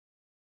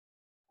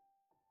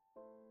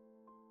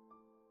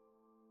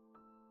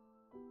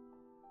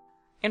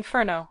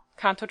Inferno,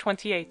 Canto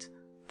 28,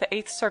 the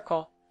 8th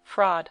circle,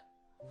 fraud,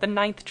 the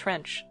 9th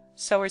trench,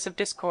 sowers of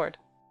discord.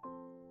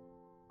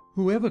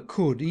 Whoever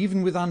could,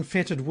 even with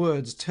unfettered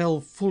words,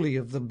 tell fully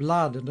of the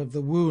blood and of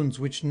the wounds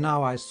which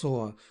now I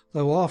saw,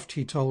 though oft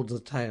he told the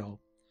tale?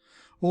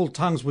 All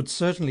tongues would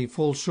certainly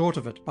fall short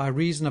of it, by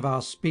reason of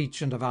our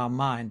speech and of our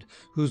mind,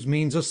 whose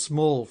means are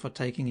small for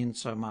taking in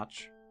so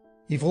much.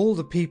 If all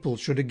the people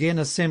should again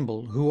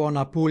assemble, who on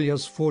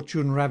Apulia's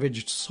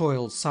fortune-ravaged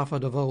soil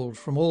suffered of old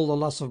from all the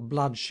loss of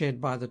blood shed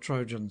by the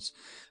Trojans,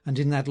 and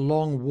in that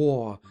long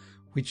war,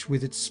 which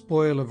with its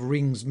spoil of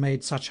rings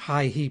made such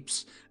high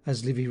heaps,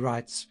 as Livy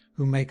writes,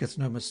 who maketh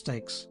no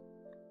mistakes;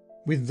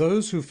 with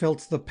those who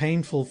felt the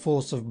painful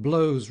force of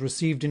blows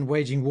received in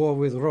waging war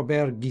with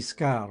Robert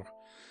Guiscard,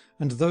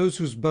 and those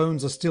whose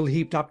bones are still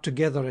heaped up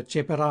together at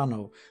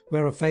Ceperano,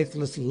 where a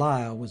faithless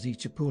liar was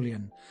each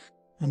Apulian,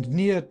 and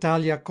near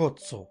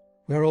Tagliacozzo,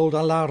 where old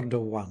Alardo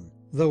won,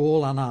 though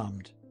all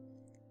unarmed.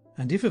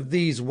 And if of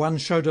these one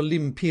showed a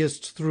limb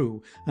pierced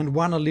through, and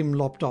one a limb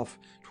lopped off,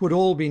 'twould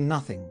all be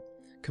nothing,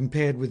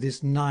 compared with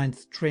this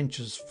 9th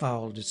trench's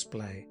foul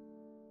display.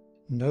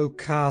 No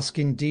cask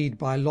indeed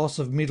by loss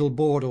of middle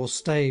board or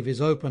stave is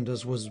opened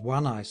as was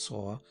one I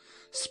saw,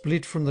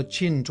 split from the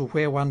chin to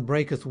where one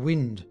breaketh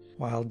wind,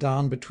 while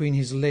down between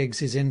his legs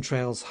his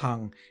entrails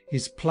hung,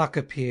 his pluck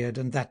appeared,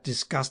 and that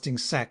disgusting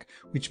sack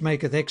which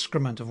maketh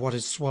excrement of what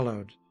is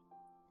swallowed.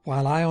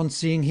 While I on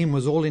seeing him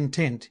was all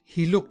intent,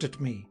 he looked at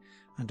me,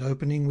 and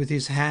opening with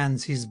his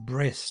hands his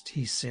breast,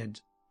 he said,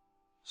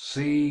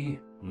 See,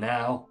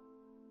 now,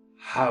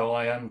 how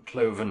I am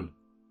cloven.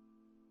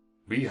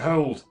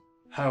 Behold,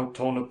 how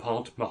torn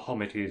apart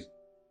Mahomet is.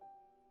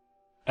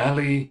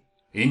 Ali,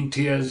 in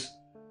tears,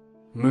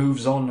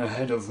 moves on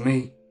ahead of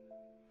me,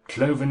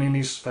 cloven in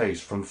his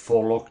face from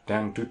forelock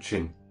down to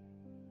chin.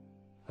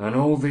 And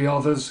all the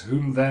others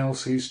whom thou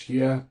seest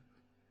here,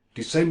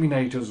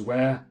 disseminators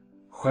were,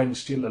 when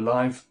still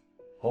alive,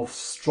 of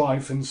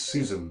strife and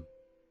schism,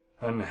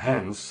 and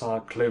hands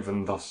are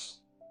cloven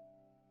thus.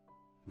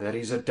 There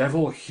is a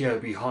devil here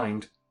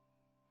behind,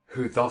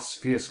 who thus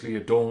fiercely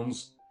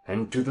adorns,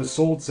 and to the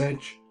sword's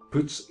edge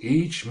puts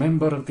each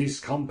member of this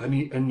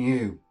company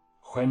anew,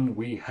 when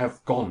we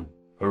have gone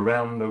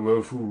around the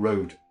woeful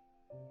road,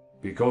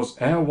 because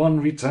ere one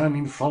return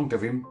in front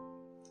of him,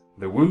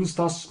 the wounds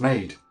thus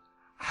made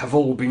have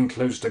all been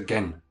closed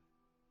again.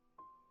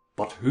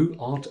 But who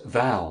art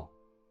thou,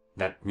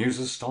 that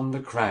musest on the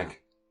crag,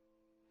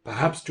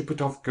 perhaps to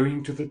put off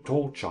going to the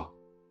torture,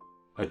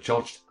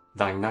 adjudged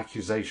thine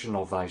accusation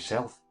of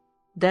thyself?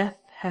 Death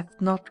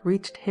hath not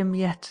reached him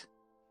yet,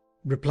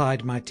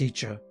 replied my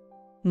teacher.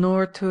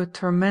 Nor to a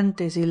torment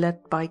is he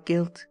led by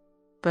guilt,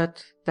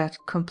 but that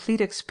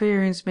complete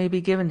experience may be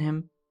given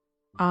him,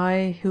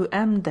 I, who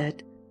am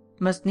dead,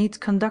 must needs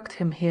conduct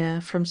him here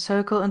from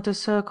circle unto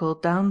circle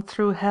down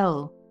through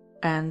hell,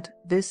 and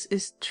this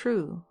is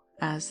true,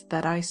 as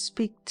that I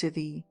speak to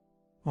thee.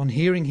 On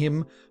hearing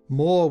him,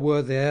 more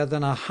were there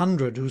than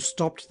 100 who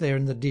stopped there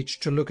in the ditch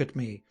to look at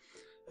me,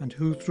 and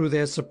who through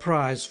their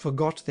surprise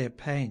forgot their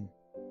pain.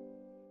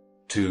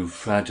 To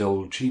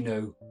fragile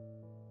Gino,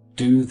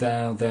 do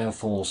thou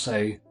therefore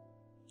say,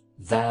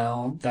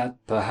 thou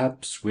that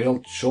perhaps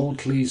wilt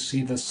shortly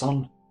see the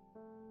sun,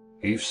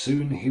 if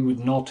soon he would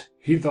not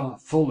hither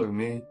follow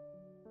me,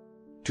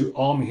 to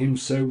arm him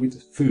so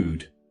with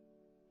food,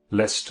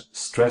 lest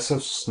stress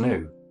of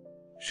snow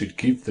should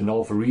give the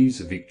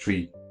Novarese a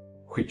victory,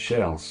 which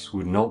else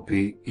would not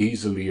be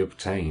easily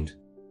obtained.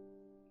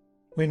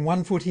 When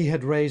one foot he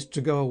had raised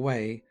to go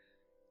away,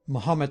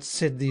 Mahomet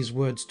said these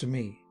words to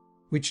me,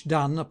 which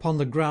done, upon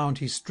the ground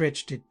he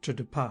stretched it to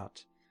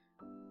depart.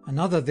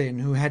 Another then,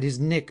 who had his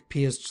neck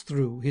pierced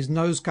through, his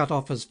nose cut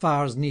off as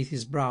far as neath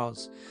his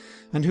brows,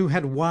 and who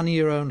had one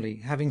ear only,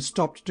 having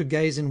stopped to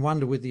gaze in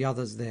wonder with the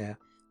others there,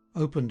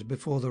 opened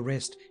before the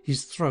rest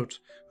his throat,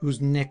 whose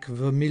neck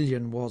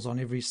vermilion was on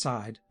every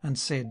side, and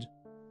said,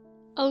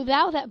 O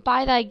thou that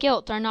by thy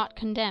guilt are not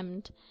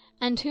condemned,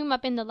 and whom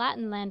up in the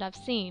Latin land I've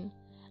seen,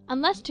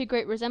 unless too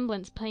great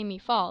resemblance play me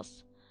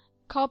false,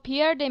 call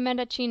Pier de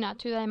Medicina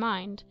to thy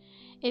mind,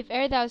 if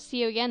e'er thou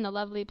see again the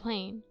lovely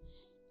plain,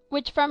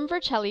 which from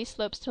Vercelli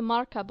slopes to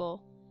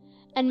Marcabo,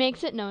 and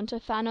makes it known to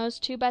Fano's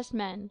 2 best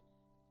men,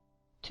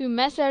 to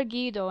Messer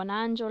Guido and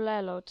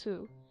Angiolello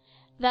too,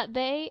 that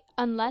they,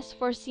 unless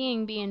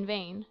foreseeing be in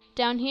vain,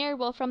 down here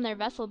will from their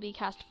vessel be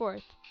cast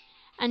forth,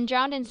 and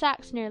drowned in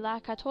sacks near La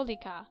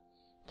Catolica,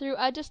 through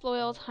a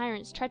disloyal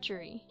tyrant's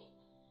treachery.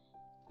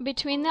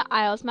 Between the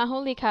isles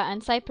Maholica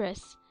and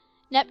Cyprus,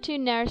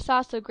 Neptune ne'er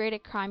saw so great a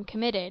crime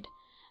committed,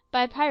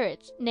 by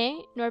pirates,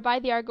 nay, nor by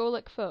the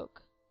Argolic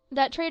folk,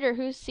 that traitor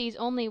who sees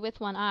only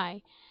with one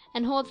eye,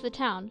 and holds the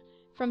town,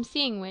 from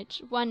seeing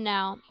which, one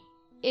now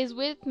is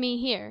with me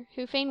here,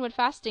 who fain would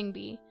fasting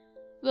be,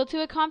 will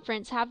to a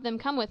conference have them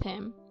come with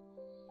him.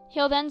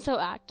 He'll then so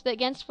act, that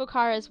 'gainst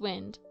Foccara's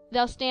wind,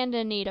 they'll stand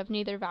in need of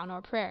neither vow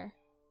nor prayer.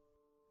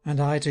 And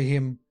I to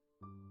him,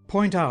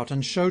 Point out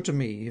and show to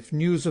me, if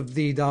news of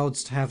thee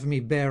thou'dst have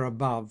me bear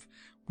above,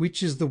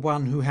 which is the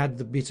one who had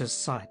the bitter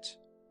sight.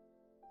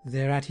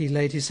 Thereat he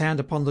laid his hand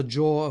upon the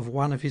jaw of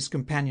one of his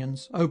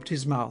companions, oped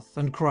his mouth,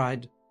 and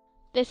cried,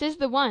 This is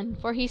the one,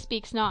 for he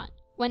speaks not.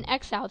 When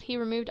exiled he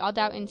removed all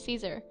doubt in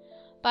Caesar,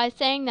 by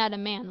saying that a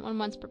man, when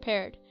once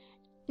prepared,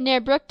 ne'er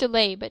brooked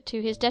delay but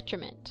to his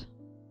detriment.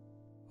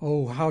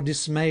 Oh, how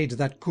dismayed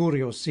that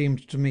Curio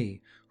seemed to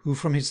me, who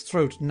from his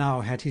throat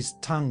now had his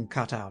tongue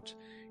cut out,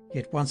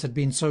 yet once had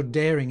been so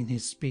daring in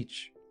his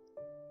speech.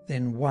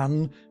 Then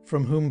one,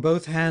 from whom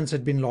both hands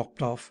had been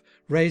lopped off,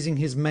 raising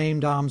his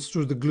maimed arms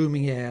through the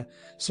glooming air,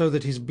 so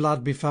that his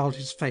blood befouled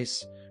his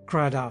face,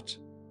 cried out,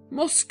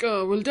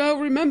 Mosca wilt thou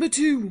remember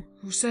too,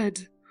 who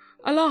said,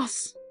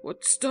 Alas,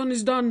 what's done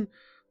is done,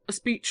 a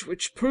speech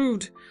which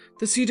proved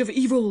the seed of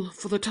evil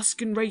for the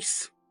Tuscan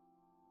race.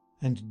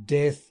 And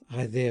death,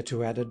 I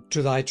thereto added,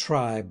 to thy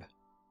tribe.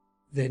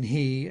 Then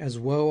he, as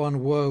woe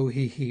on woe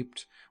he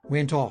heaped,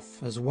 went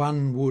off as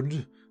one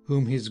would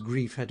whom his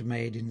grief had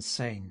made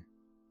insane.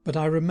 But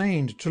I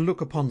remained to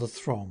look upon the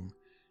throng,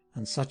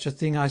 and such a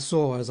thing I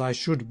saw as I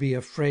should be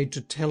afraid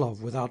to tell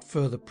of without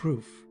further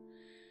proof,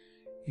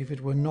 if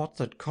it were not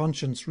that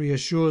conscience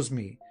reassures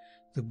me,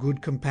 the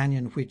good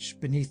companion which,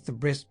 beneath the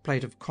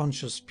breastplate of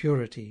conscious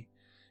purity,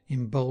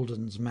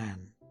 emboldens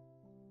man.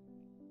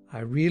 I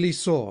really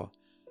saw,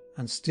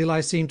 and still I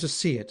seem to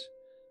see it,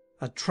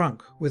 a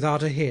trunk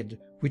without a head,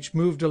 which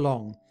moved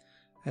along,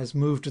 as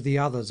moved the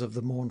others of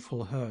the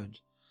mournful herd,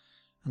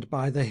 and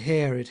by the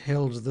hair it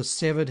held the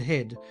severed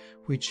head,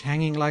 which,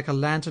 hanging like a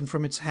lantern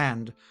from its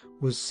hand,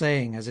 was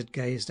saying as it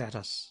gazed at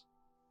us,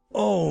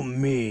 Oh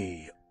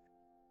me!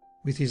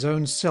 With his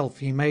own self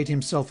he made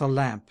himself a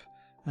lamp,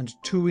 and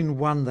two in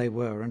one they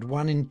were, and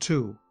one in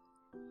two.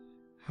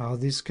 How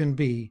this can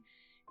be,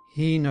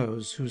 he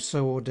knows who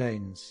so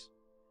ordains.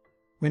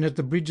 When at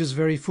the bridge's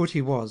very foot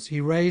he was, he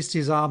raised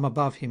his arm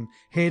above him,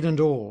 head and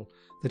all,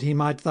 that he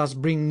might thus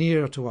bring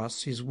nearer to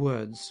us his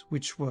words,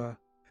 which were,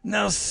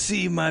 Now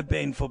see my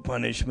baneful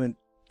punishment,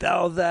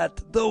 thou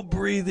that, though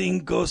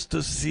breathing, goest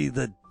to see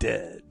the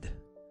dead.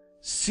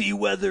 See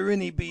whether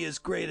any be as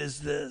great as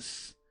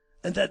this,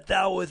 and that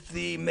thou with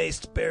thee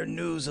mayst bear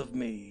news of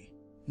me.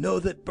 Know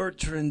that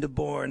Bertrand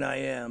born I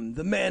am,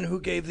 the man who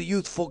gave the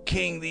youthful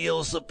king the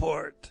ill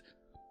support.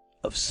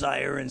 Of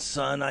sire and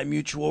son I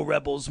mutual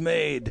rebels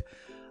made.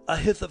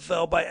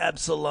 Ahithophel by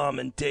Absalom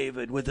and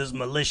David with his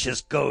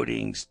malicious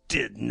goadings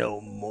did no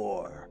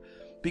more.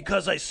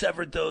 Because I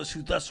severed those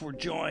who thus were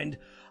joined,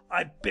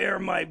 I bear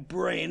my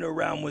brain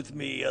around with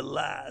me,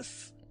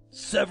 alas,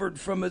 severed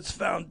from its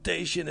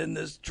foundation in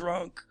this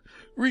trunk.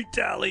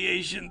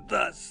 Retaliation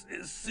thus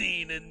is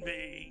seen in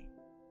me.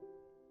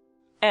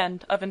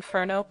 End of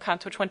Inferno,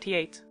 Canto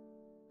 28.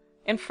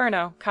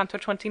 Inferno, Canto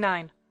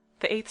 29.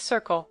 The eighth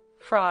circle,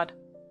 fraud.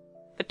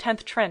 The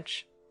 10th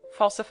trench,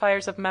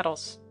 falsifiers of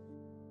metals.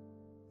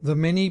 The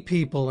many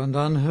people and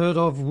unheard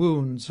of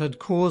wounds had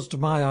caused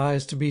my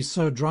eyes to be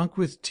so drunk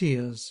with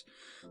tears,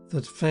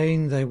 that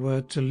fain they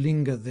were to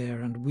linger there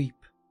and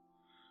weep.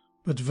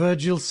 But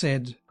Virgil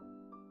said,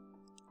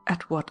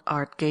 At what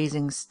art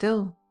gazing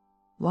still?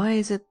 Why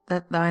is it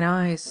that thine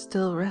eyes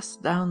still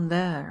rest down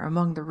there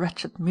among the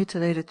wretched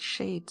mutilated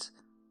shades?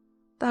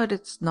 Thou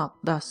didst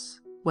not thus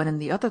when in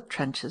the other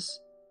trenches.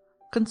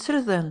 Consider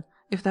then,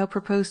 if thou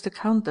propose to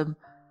count them,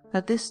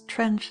 that this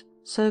trench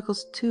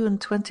circles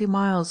 22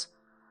 miles,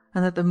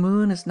 and that the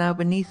moon is now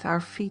beneath our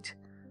feet.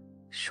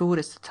 Short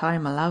is the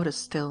time allowed us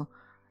still,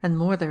 and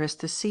more there is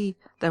to see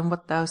than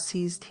what thou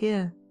seest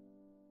here.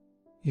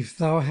 If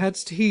thou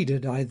hadst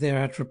heeded, I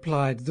thereat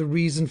replied, the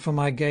reason for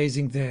my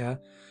gazing there,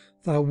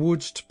 thou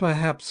wouldst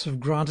perhaps have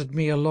granted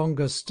me a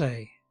longer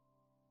stay.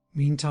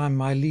 Meantime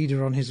my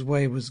leader on his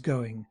way was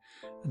going,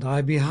 and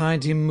I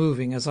behind him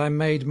moving, as I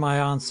made my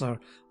answer,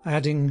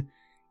 adding,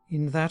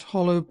 In that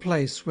hollow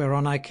place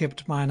whereon I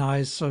kept mine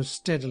eyes so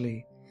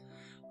steadily,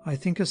 I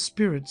think a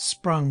spirit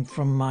sprung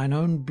from mine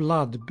own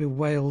blood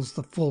bewails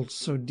the fault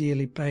so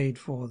dearly paid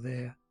for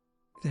there.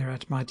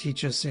 Thereat my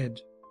teacher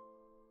said,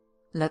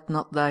 Let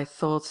not thy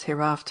thoughts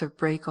hereafter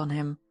break on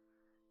him.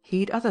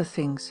 Heed other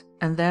things,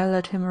 and there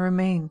let him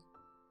remain.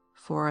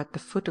 For at the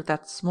foot of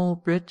that small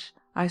bridge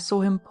I saw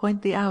him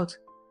point thee out,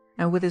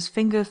 and with his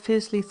finger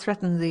fiercely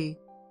threaten thee.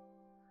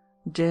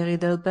 Geri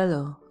del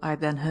Bello I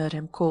then heard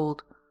him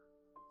called.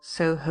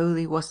 So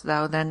wholly wast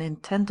thou then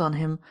intent on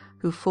him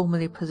who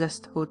formerly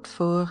possessed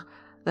Haute-Fort,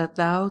 that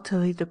thou,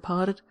 till he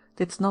departed,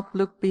 didst not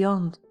look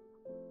beyond.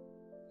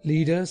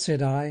 Leader,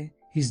 said I,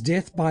 his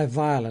death by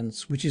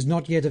violence, which is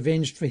not yet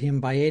avenged for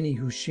him by any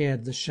who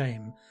shared the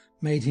shame,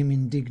 made him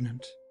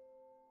indignant.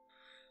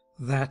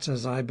 That,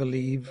 as I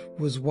believe,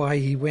 was why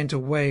he went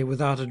away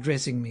without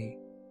addressing me.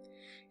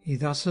 He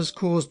thus has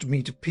caused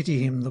me to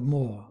pity him the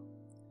more.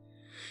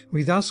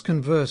 We thus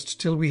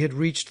conversed till we had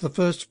reached the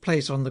first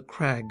place on the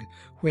crag,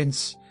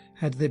 whence,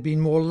 had there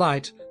been more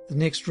light, the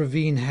next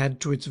ravine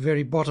had to its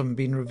very bottom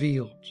been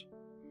revealed.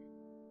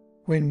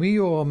 When we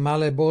o'er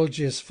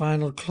Malebolge's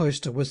final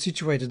cloister were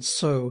situated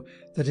so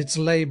that its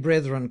lay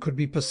brethren could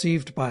be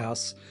perceived by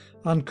us,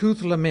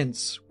 uncouth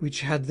laments,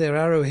 which had their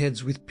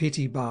arrowheads with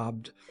pity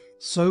barbed,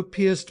 so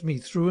pierced me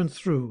through and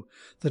through,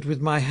 that with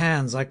my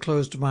hands I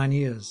closed mine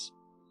ears.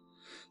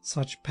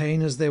 Such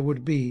pain as there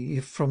would be,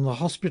 if from the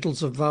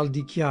hospitals of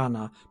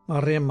Valdichiana,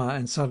 Maremma,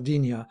 and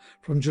Sardinia,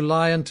 from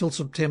July until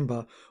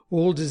September,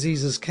 all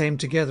diseases came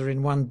together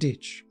in one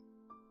ditch.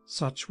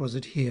 Such was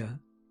it here.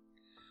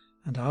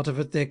 And out of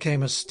it there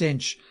came a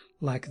stench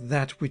like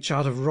that which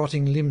out of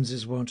rotting limbs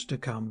is wont to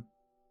come.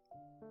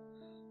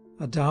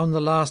 Adown the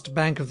last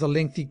bank of the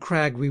lengthy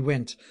crag we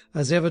went,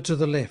 as ever to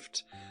the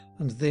left,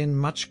 and then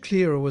much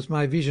clearer was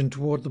my vision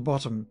toward the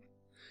bottom,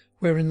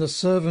 wherein the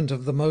servant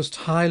of the Most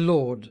High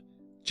Lord,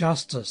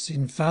 Justice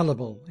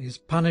infallible, is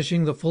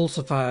punishing the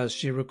falsifiers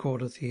she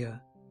recordeth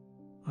here.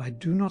 I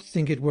do not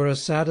think it were a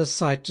sadder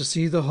sight to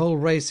see the whole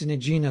race in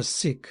Aegina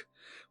sick,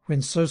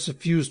 when so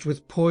suffused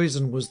with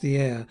poison was the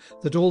air,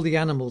 that all the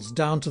animals,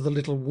 down to the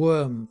little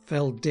worm,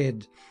 fell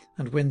dead,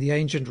 and when the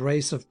ancient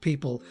race of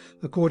people,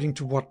 according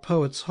to what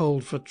poets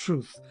hold for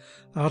truth,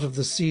 out of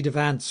the seed of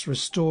ants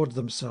restored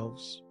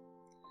themselves.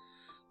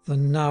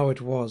 Than now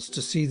it was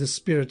to see the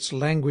spirits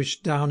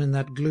languish down in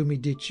that gloomy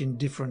ditch in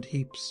different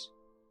heaps.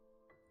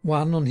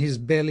 One on his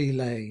belly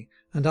lay,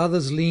 and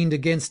others leaned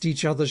against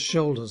each other's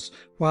shoulders,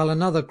 while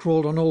another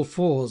crawled on all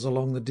fours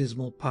along the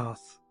dismal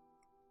path.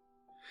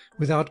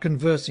 Without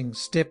conversing,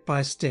 step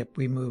by step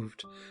we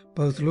moved,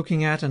 both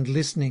looking at and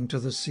listening to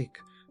the sick,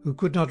 who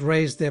could not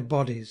raise their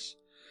bodies.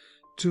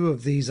 Two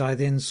of these I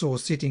then saw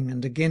sitting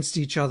and against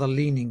each other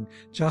leaning,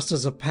 just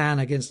as a pan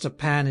against a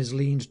pan is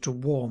leaned to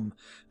warm,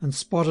 and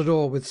spotted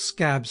o'er with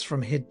scabs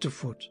from head to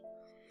foot.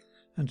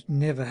 And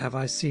never have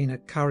I seen a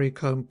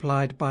curry-comb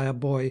plied by a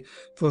boy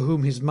for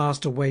whom his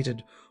master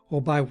waited,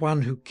 or by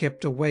one who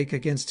kept awake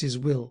against his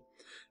will,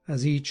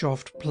 as each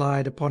oft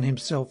plied upon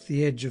himself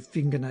the edge of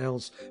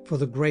finger-nails for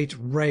the great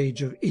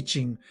rage of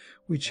itching,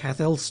 which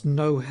hath else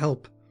no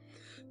help.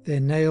 Their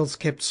nails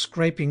kept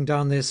scraping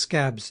down their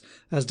scabs,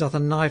 as doth a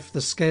knife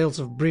the scales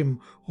of brim,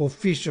 or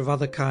fish of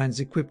other kinds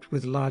equipped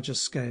with larger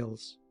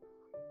scales.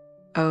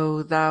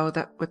 O thou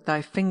that with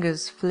thy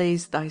fingers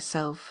flay'st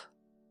thyself,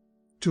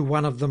 to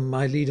one of them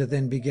my leader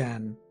then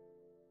began,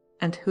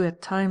 and who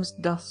at times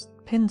dost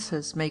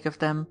pincers make of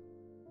them,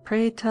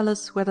 pray tell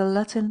us whether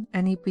Latin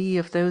any be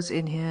of those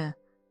in here,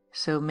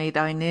 so may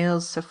thy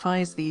nails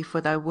suffice thee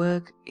for thy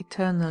work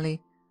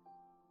eternally.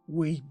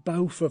 We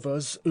both of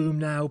us, whom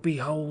thou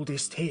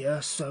beholdest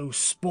here so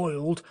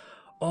spoiled,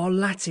 are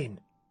Latin,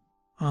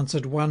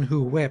 answered one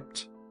who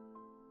wept.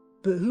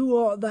 But who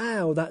art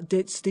thou that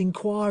didst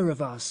inquire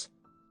of us?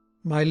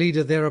 My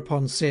leader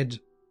thereupon said,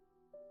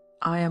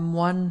 I am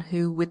one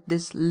who with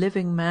this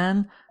living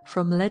man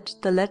from ledge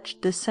to ledge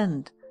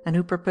descend, and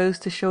who propose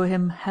to show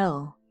him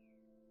hell.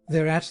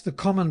 Thereat the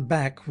common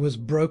back was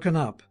broken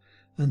up,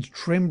 and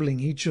trembling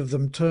each of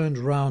them turned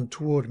round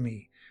toward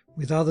me,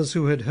 with others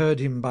who had heard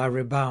him by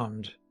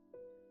rebound.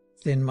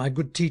 Then my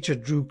good teacher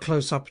drew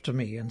close up to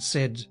me, and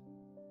said,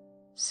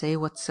 Say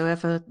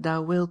whatsoever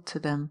thou wilt to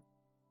them.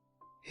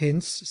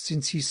 Hence,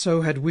 since he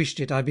so had wished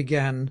it, I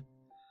began,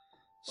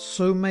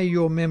 So may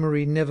your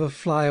memory never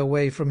fly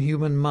away from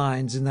human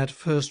minds in that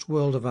first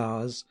world of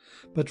ours,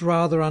 but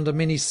rather under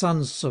many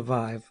suns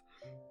survive.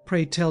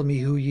 Pray tell me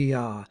who ye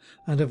are,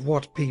 and of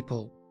what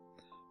people.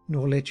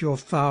 Nor let your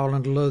foul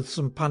and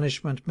loathsome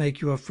punishment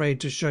make you afraid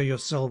to show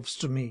yourselves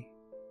to me.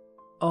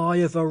 I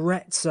of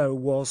Arezzo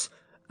was,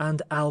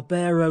 and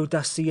Albero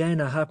da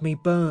Siena had me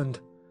burned.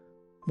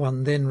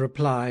 One then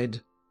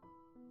replied,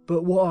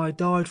 But what I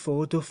died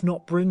for doth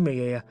not bring me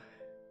here.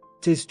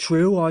 'Tis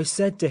true I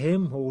said to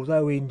him,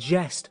 although in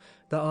jest,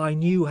 that I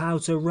knew how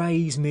to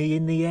raise me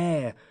in the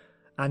air,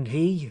 and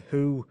he,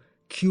 who,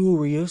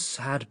 curious,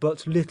 had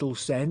but little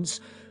sense,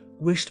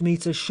 wished me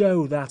to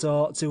show that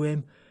art to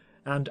him,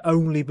 and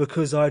only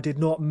because I did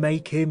not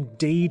make him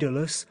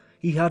Daedalus,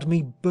 he had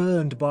me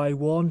burned by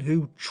one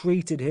who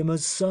treated him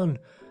as son.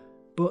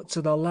 But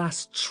to the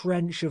last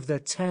trench of the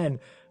 10,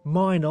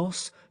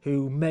 Minos,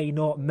 who may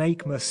not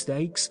make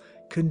mistakes,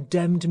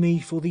 condemned me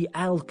for the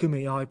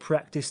alchemy I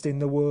practised in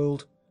the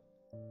world.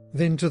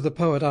 Then to the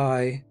poet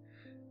I,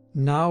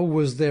 Now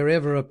was there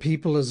ever a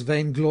people as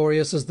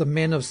vainglorious as the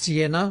men of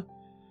Siena?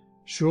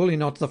 Surely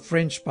not the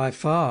French by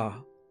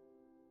far.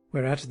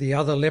 Whereat the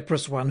other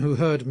leprous one who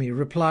heard me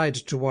replied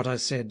to what I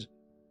said,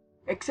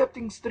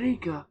 Excepting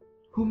Striga,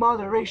 who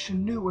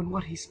moderation knew in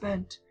what he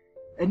spent,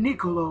 and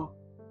Nicolo,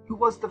 who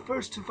was the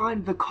first to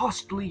find the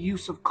costly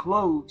use of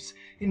cloves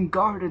in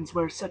gardens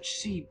where such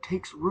seed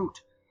takes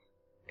root,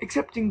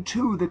 excepting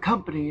too the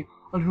company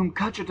on whom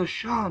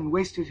Kachadashan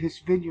wasted his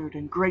vineyard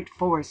and great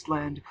forest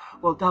land,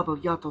 while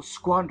Dabalyato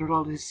squandered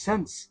all his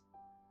sense.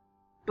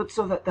 But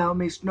so that thou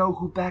mayst know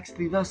who backs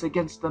thee thus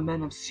against the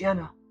men of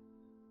Siena,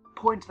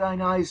 point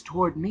thine eyes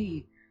toward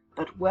me,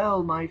 that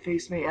well my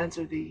face may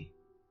answer thee.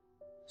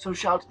 So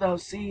shalt thou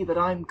see that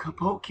I'm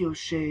Capocchio's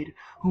shade,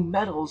 who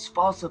meddles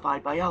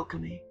falsified by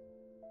alchemy.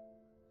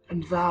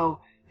 And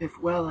thou, if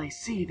well I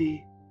see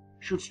thee,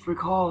 shouldst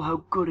recall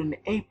how good an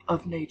ape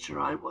of nature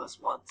I was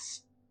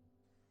once.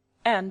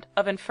 End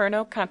of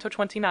Inferno, Canto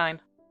 29.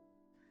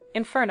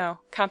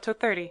 Inferno, Canto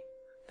 30.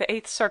 The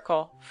 8th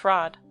Circle,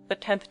 Fraud, the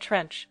 10th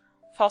Trench,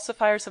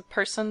 Falsifiers of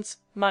Persons,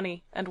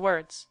 Money, and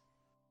Words.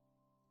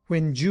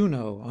 When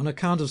Juno, on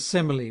account of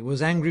Semele,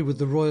 was angry with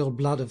the royal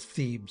blood of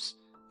Thebes,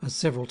 as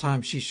several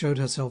times she showed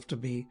herself to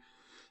be,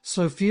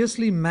 so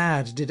fiercely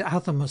mad did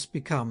Athamas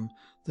become,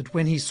 that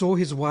when he saw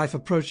his wife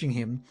approaching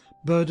him,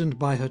 burdened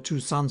by her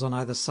 2 sons on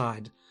either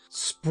side,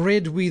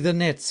 "Spread we the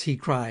nets," he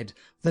cried,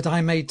 "that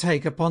I may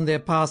take upon their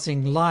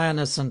passing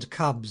lioness and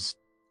cubs."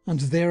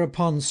 And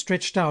thereupon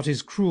stretched out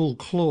his cruel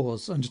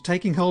claws, and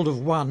taking hold of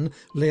one,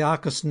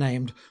 Learchus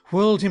named,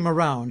 whirled him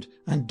around,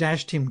 and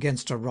dashed him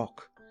 'gainst a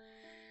rock.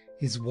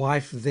 His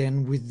wife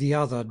then with the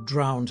other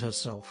drowned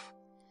herself.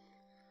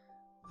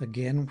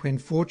 Again, when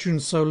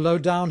fortune so low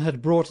down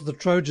had brought the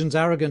Trojans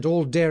arrogant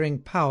all-daring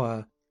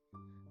power,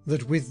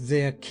 that with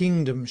their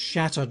kingdom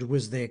shattered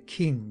was their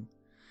king,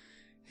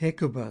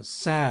 Hecuba,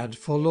 sad,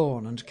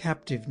 forlorn, and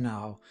captive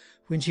now,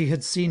 when she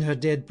had seen her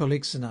dead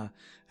Polyxena,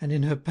 and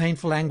in her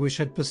painful anguish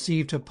had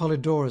perceived her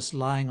Polydorus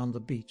lying on the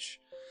beach,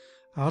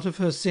 out of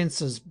her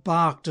senses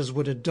barked as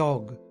would a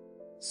dog,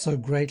 so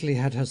greatly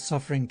had her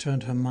suffering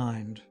turned her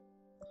mind.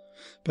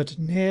 But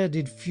ne'er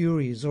did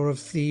Furies, or of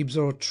Thebes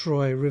or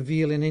Troy,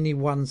 reveal in any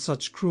one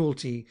such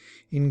cruelty,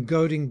 in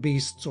goading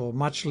beasts or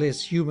much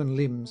less human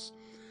limbs,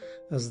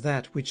 as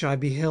that which I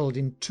beheld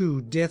in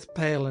 2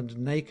 death-pale and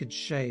naked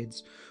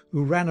shades,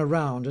 who ran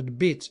around and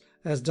bit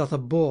as doth a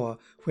boar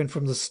when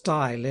from the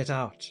sty let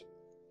out.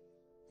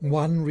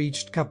 One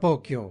reached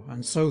Capocchio,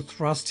 and so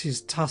thrust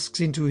his tusks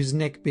into his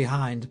neck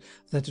behind,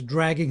 that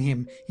dragging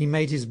him, he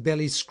made his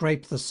belly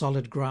scrape the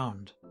solid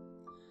ground.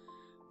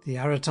 The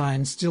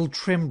Aretine, still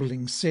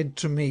trembling, said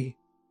to me,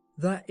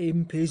 "That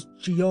imp is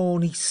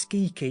Gianni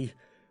Schicchi,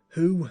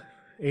 who,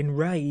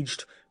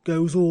 enraged,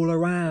 goes all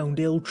around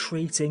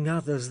ill-treating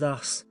others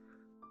thus."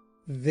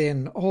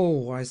 Then,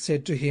 "Oh," I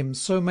said to him,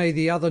 "so may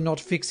the other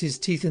not fix his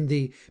teeth in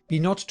thee, be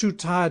not too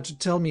tired to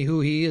tell me who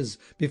he is,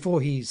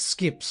 before he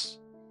skips."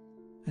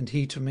 And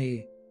he to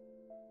me,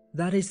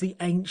 "That is the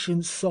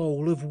ancient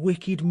soul of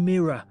wicked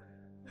Myrrha,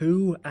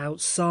 who,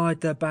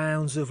 outside the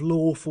bounds of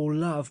lawful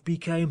love,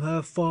 became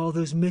her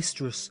father's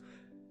mistress.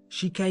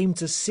 She came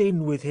to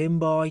sin with him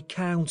by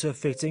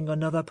counterfeiting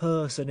another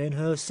person in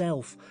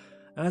herself,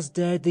 as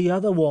did the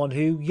other one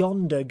who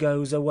yonder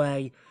goes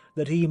away,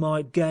 that he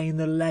might gain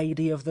the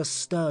lady of the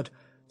stud,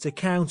 to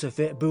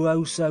counterfeit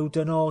Buoso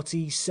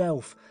Donati's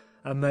self,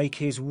 and make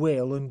his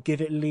will and give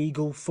it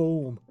legal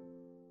form."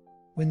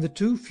 When the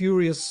 2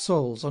 furious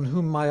souls on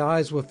whom my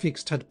eyes were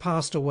fixed had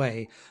passed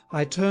away,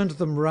 I turned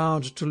them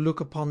round to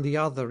look upon the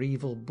other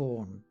evil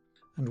born,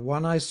 and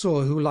one I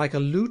saw who like a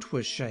lute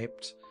was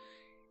shaped,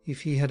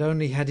 if he had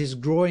only had his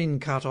groin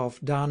cut off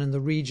down in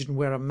the region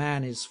where a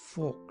man is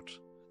forked.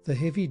 The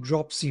heavy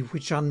dropsy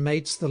which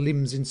unmates the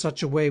limbs in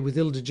such a way with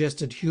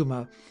ill-digested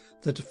humour,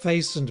 that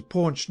face and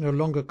paunch no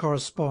longer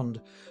correspond,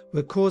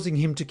 were causing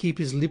him to keep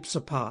his lips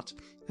apart,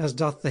 as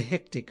doth the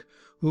hectic,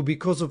 who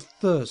because of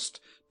thirst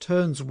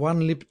turns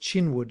one lip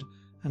chinward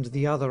and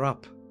the other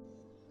up.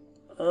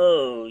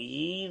 "O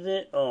ye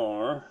that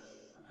are,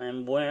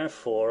 and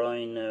wherefore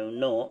I know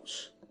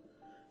not,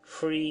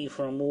 free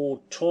from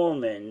all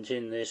torment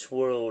in this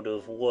world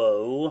of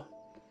woe,"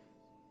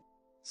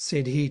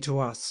 said he to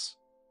us,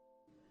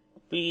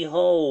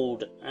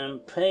 "behold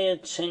and pay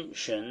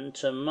attention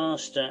to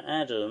Master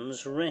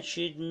Adam's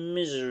wretched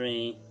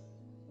misery.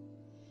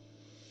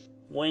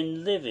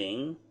 When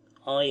living,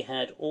 I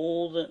had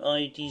all that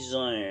I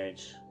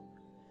desired,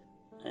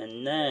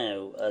 and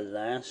now,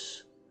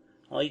 alas,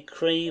 I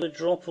crave a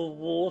drop of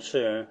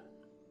water.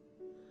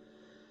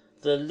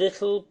 The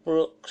little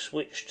brooks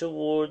which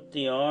toward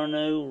the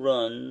Arno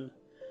run,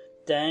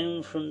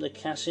 down from the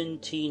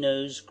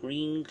Casentino's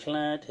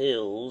green-clad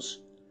hills,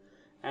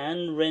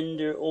 and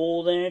render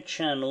all their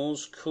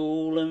channels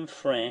cool and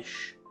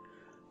fresh,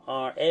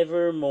 are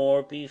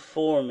evermore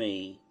before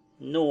me,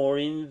 nor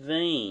in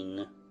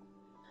vain,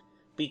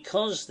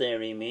 because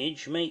their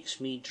image makes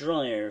me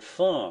drier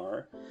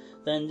far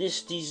than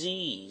this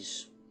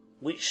disease,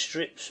 which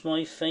strips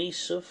my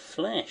face of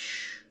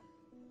flesh.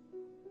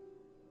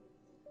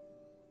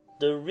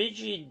 The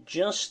rigid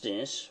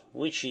justice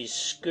which is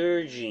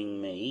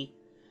scourging me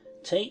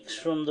takes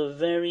from the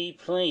very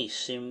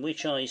place in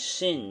which I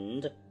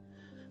sinned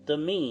the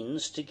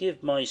means to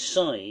give my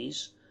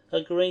sighs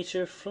a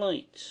greater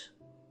flight.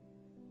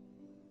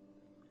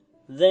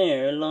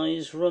 There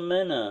lies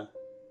Ravenna,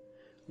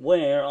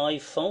 where I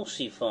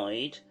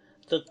falsified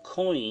the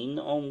coin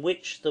on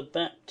which the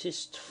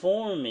Baptist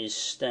form is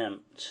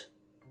stamped.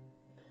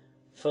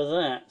 For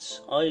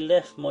that I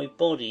left my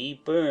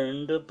body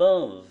burned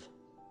above.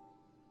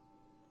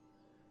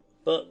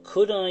 But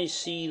could I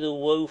see the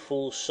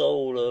woeful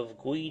soul of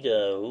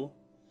Guido,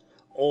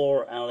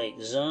 or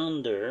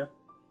Alexander,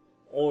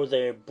 or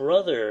their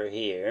brother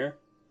here,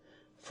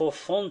 for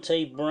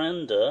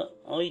Fontebranda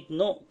I'd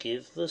not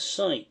give the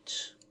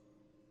sight.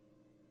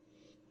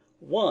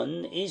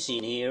 One is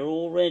in here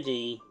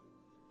already,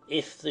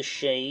 if the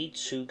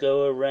shades who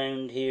go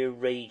around here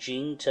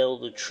raging tell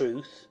the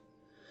truth.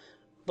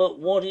 But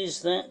what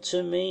is that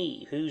to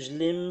me, whose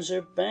limbs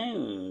are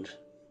bound?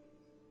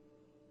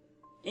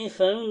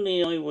 If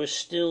only I were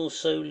still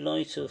so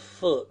light of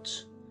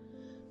foot,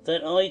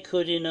 that I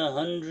could in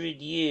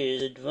 100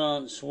 years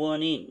advance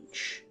 1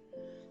 inch,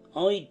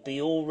 I'd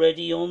be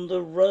already on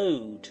the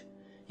road,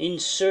 in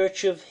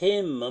search of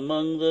him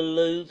among the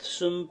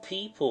loathsome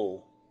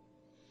people.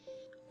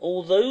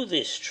 Although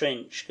this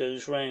trench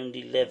goes round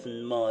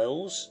 11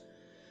 miles,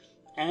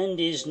 and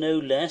is no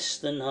less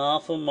than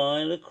half a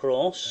mile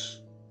across,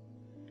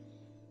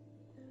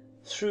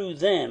 through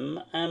them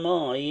am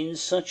I in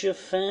such a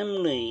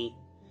family,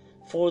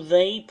 for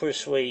they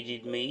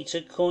persuaded me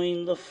to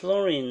coin the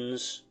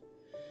florins,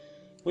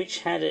 which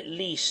had at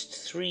least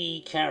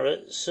 3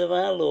 carats of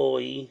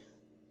alloy.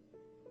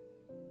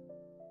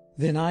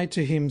 Then I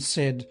to him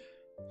said,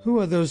 Who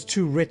are those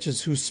 2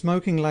 wretches who,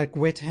 smoking like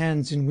wet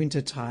hands in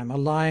winter time, are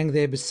lying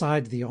there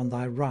beside thee on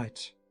thy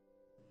right?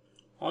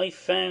 I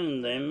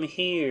found them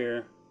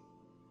here.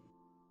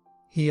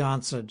 He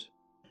answered,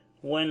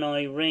 When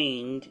I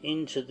reined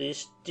into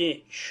this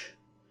ditch,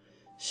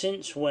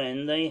 since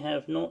when they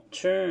have not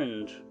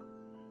turned,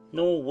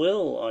 nor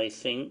will, I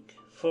think,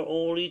 for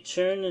all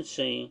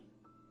eternity.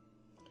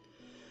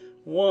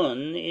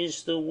 One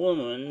is the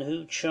woman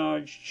who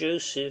charged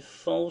Joseph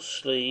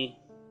falsely,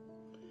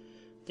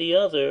 the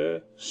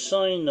other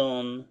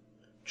Sinon,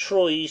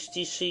 Troy's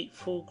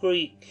deceitful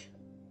Greek.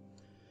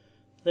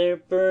 Their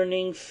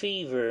burning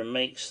fever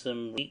makes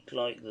them reek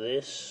like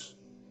this.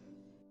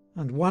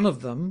 And one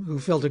of them, who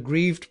felt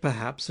aggrieved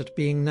perhaps at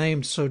being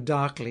named so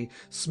darkly,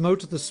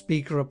 smote the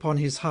speaker upon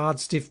his hard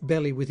stiff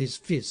belly with his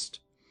fist.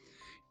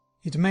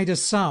 It made a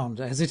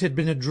sound as it had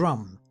been a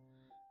drum.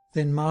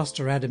 Then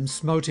Master Adam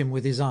smote him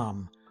with his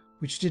arm,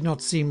 which did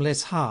not seem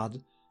less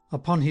hard,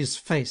 upon his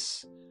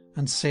face,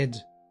 and said,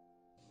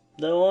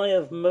 Though I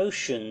of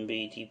motion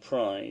be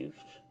deprived,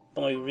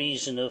 by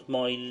reason of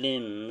my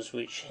limbs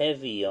which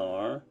heavy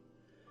are,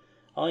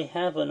 I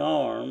have an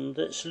arm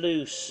that's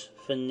loose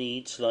for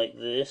needs like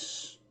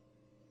this.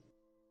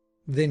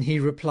 Then he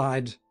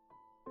replied,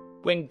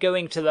 When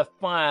going to the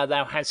fire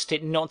thou hadst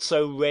it not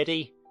so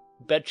ready,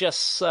 but just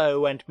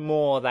so and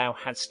more thou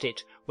hadst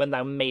it when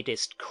thou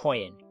madest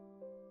coin.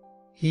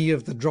 He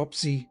of the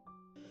dropsy,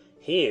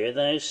 Here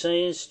thou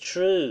sayest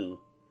true,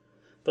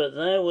 but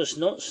thou wast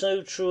not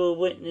so true a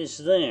witness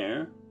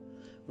there,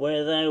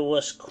 where thou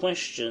wast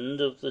questioned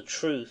of the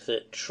truth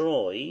at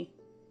Troy.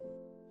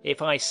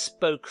 If I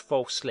spoke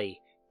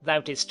falsely,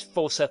 thou didst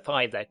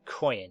falsify the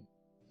coin.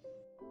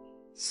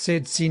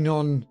 Said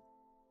Sinon,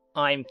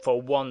 I'm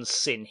for one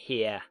sin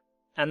here,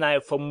 and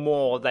thou for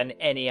more than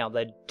any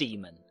other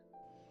demon.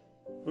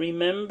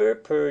 Remember,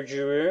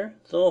 perjurer,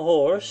 the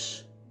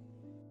horse?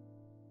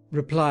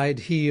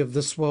 Replied he of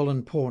the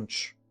swollen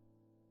paunch.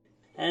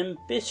 And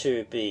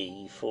bitter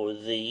be for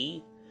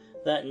thee,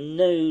 that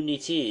known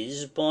it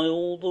is by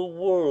all the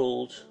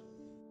world.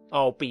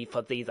 I'll be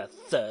for thee the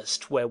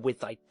thirst wherewith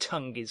thy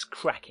tongue is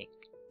cracking.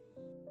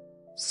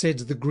 Said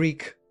the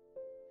Greek,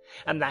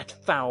 And that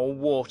foul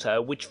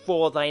water which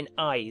for thine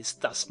eyes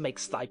thus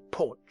makes thy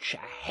porch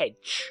a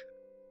hedge.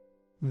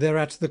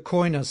 Thereat the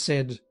coiner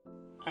said,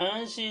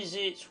 As is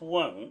its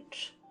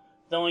wont,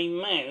 thy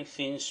mouth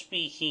in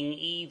speaking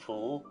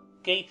evil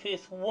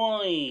gapeth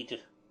wide.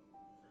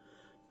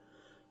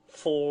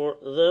 For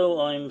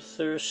though I'm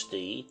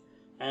thirsty,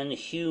 and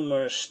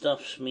humour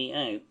stuffs me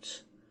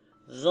out,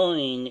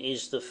 thine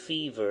is the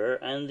fever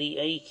and the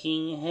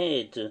aching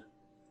head,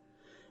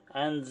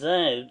 and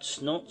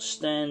thou'dst not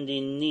stand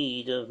in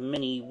need of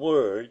many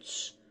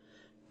words,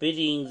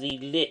 bidding thee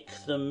lick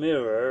the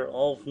mirror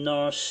of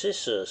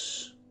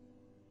Narcissus.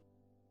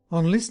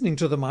 On listening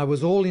to them I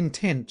was all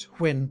intent,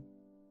 when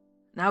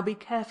Now be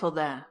careful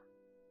there,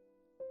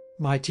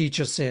 my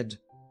teacher said,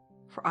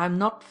 for I am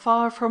not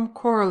far from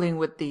quarrelling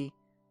with thee.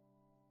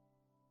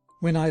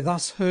 When I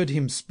thus heard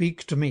him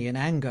speak to me in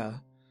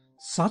anger,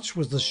 such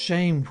was the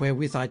shame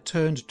wherewith I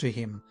turned to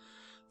him,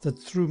 that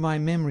through my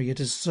memory it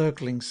is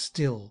circling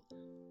still.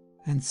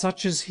 And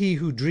such is he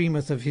who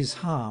dreameth of his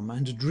harm,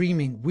 and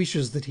dreaming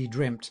wishes that he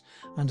dreamt,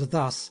 and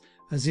thus,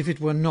 as if it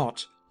were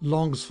not,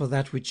 longs for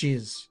that which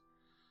is.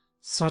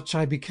 Such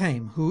I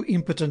became, who,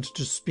 impotent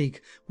to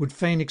speak, would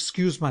fain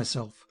excuse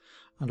myself,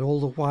 and all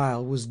the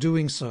while was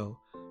doing so,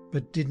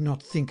 but did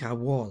not think I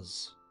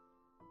was.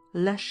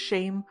 Less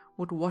shame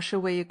would wash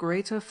away a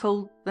greater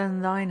fault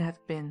than thine hath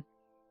been.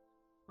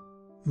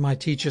 My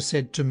teacher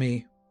said to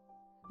me,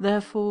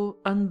 Therefore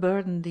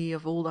unburden thee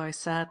of all thy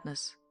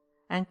sadness,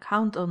 and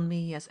count on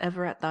me as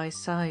ever at thy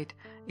side,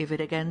 if it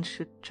again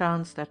should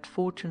chance that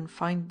fortune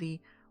find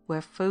thee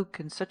where folk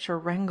in such a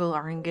wrangle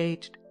are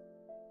engaged.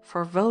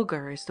 For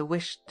vulgar is the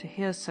wish to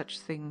hear such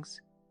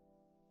things.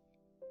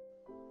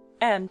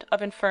 End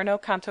of Inferno,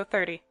 Canto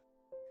 30.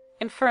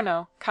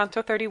 Inferno,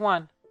 Canto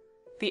 31.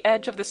 The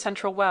edge of the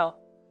central well.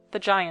 The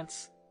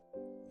giants.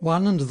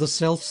 One and the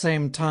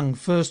selfsame tongue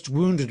first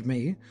wounded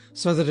me,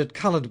 so that it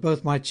coloured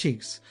both my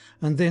cheeks,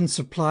 and then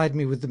supplied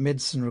me with the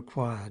medicine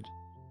required.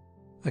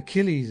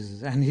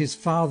 Achilles and his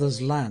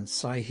father's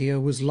lance, I hear,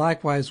 was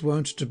likewise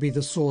wont to be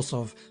the source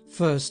of,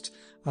 first,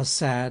 a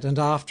sad, and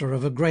after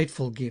of a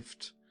grateful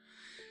gift.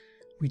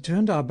 We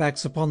turned our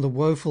backs upon the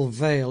woeful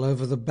vale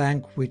over the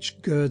bank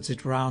which girds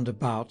it round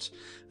about,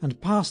 and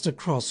passed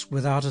across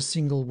without a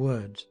single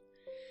word.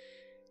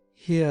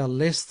 Here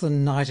less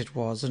than night it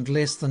was, and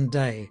less than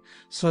day,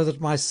 so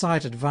that my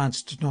sight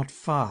advanced not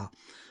far,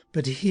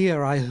 but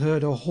here I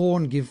heard a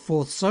horn give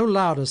forth so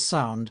loud a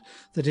sound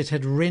that it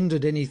had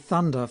rendered any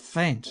thunder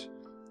faint.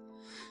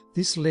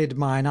 This led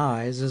mine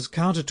eyes, as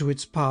counter to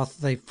its path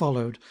they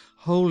followed,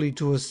 wholly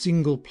to a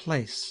single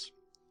place.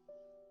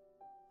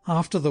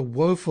 After the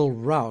woeful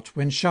rout,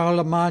 when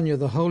Charlemagne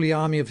the holy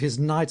army of his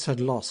knights had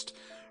lost,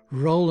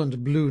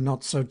 Roland blew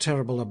not so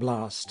terrible a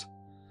blast.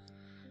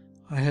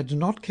 I had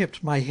not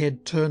kept my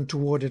head turned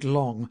toward it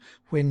long,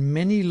 when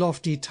many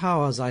lofty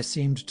towers I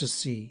seemed to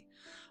see.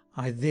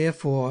 I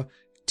therefore,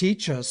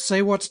 Teacher,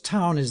 say what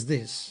town is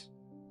this?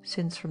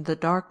 Since from the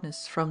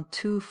darkness from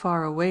too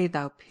far away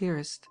thou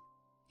peerest,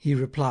 he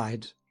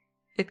replied,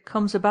 it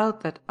comes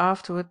about that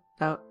afterward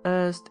thou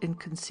errest in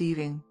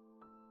conceiving.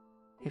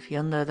 If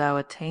yonder thou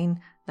attain,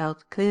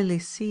 thou'lt clearly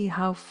see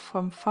how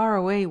from far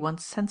away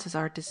one's senses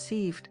are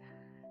deceived.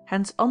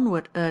 Hence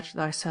onward urge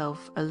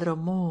thyself a little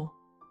more.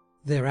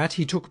 Thereat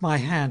he took my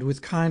hand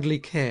with kindly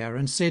care,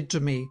 and said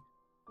to me,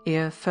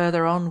 Ere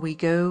further on we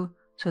go,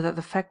 so that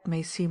the fact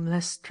may seem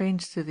less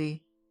strange to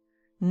thee,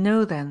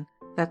 know then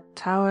that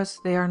towers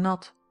they are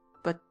not,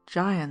 but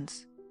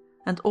giants,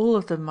 and all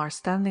of them are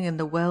standing in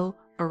the well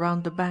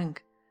around the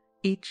bank,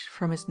 each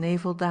from his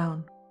navel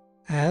down.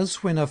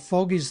 As when a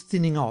fog is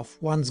thinning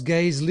off, one's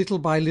gaze little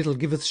by little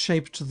giveth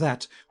shape to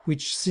that,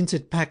 which since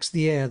it packs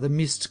the air the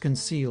mist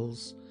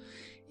conceals.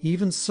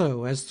 Even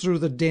so, as through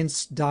the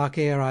dense dark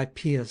air I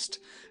pierced,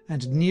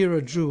 and nearer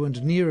drew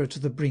and nearer to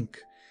the brink,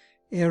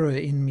 error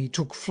in me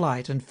took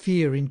flight and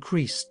fear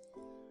increased.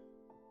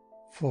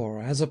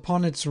 For, as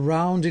upon its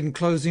round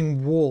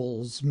enclosing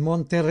walls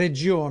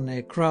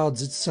Monteregione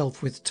crowds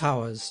itself with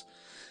towers,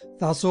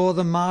 thus o'er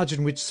the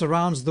margin which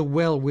surrounds the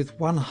well with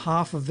one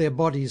half of their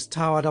bodies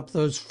towered up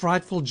those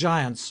frightful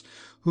giants,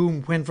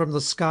 whom when from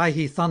the sky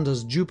he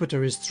thunders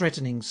Jupiter is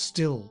threatening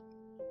still.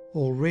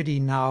 Already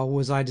now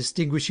was I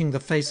distinguishing the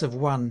face of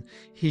one,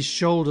 his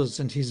shoulders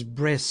and his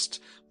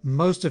breast,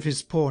 most of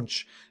his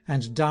paunch,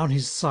 and down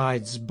his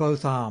sides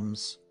both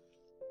arms.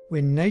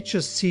 When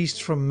nature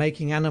ceased from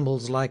making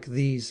animals like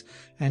these,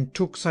 and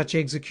took such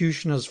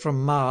executioners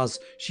from Mars,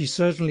 she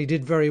certainly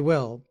did very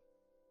well.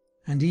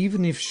 And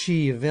even if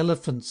she of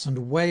elephants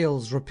and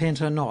whales repent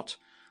her not,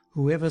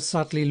 whoever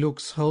subtly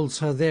looks holds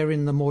her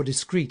therein the more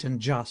discreet and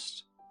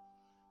just.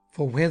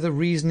 For where the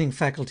reasoning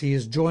faculty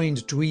is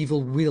joined to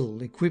evil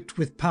will, equipped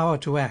with power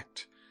to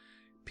act,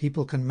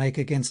 people can make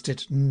against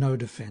it no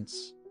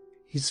defence.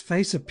 His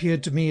face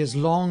appeared to me as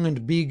long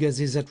and big as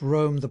is at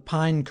Rome the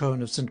pine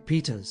cone of St.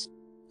 Peter's,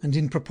 and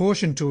in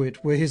proportion to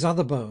it were his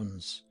other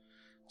bones,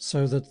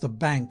 so that the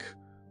bank,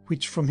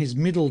 which from his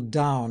middle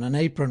down an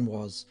apron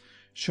was,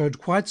 showed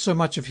quite so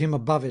much of him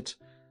above it,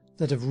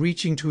 that of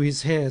reaching to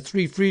his hair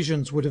 3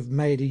 Frisians would have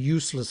made a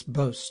useless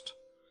boast.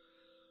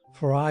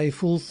 For I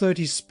full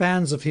 30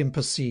 spans of him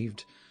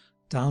perceived,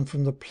 down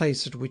from the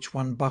place at which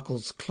one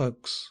buckles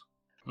cloaks.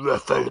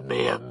 Refel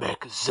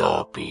mec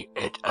zarpi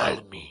et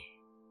almi.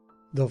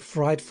 The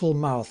frightful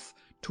mouth,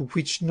 to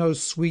which no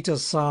sweeter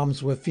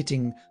psalms were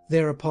fitting,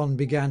 thereupon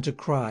began to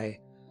cry.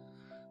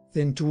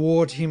 Then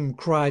toward him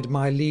cried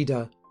my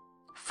leader,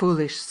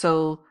 Foolish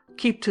soul,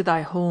 keep to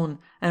thy horn,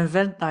 and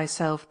vent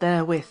thyself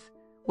therewith,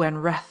 when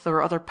wrath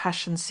or other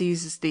passion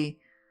seizes thee.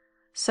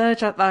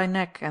 Search at thy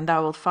neck, and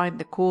thou wilt find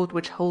the cord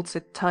which holds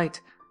it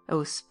tight,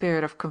 O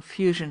spirit of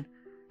confusion,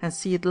 and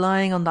see it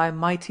lying on thy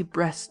mighty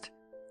breast.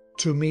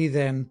 To me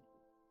then,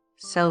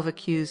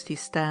 self-accused he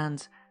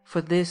stands,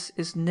 for this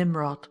is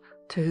Nimrod,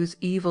 to whose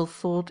evil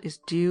thought is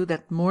due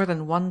that more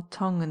than one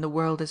tongue in the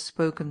world is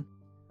spoken.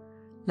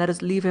 Let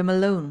us leave him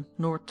alone,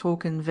 nor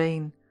talk in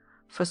vain,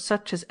 for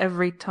such is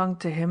every tongue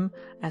to him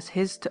as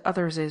his to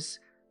others is,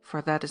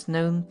 for that is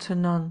known to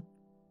none.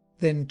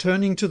 Then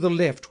turning to the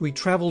left we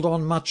travelled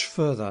on much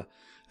further,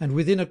 and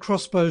within a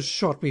crossbow's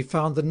shot we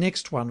found the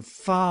next one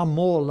far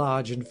more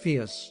large and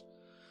fierce.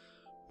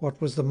 What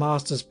was the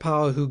master's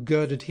power who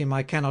girded him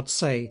I cannot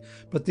say,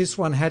 but this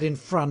one had in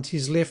front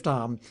his left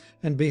arm,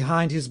 and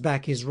behind his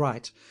back his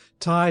right,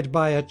 tied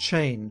by a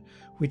chain,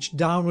 which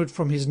downward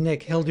from his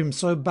neck held him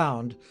so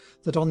bound,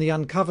 that on the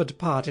uncovered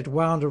part it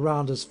wound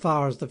around as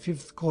far as the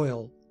 5th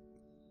coil.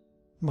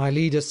 My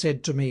leader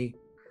said to me,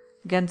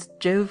 "'Gainst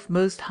Jove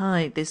most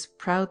high this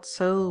proud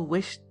soul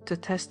wished to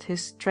test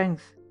his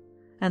strength,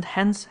 and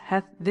hence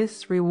hath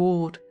this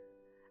reward.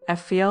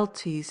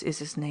 Ephialtes is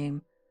his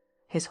name.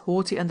 His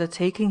haughty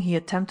undertaking he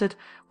attempted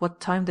what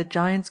time the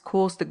giants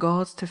caused the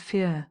gods to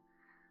fear.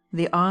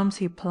 The arms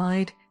he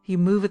plied he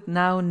moveth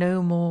now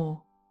no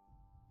more."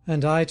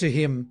 And I to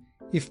him,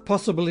 "If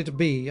possible it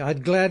be,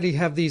 I'd gladly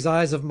have these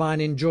eyes of mine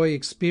enjoy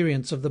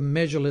experience of the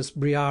measureless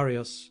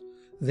Briareus."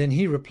 Then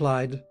he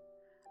replied,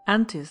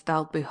 "Antis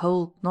thou'lt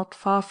behold not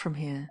far from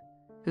here,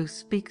 who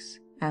speaks,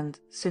 and,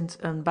 since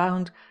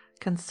unbound,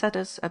 can set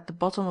us at the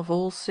bottom of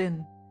all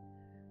sin.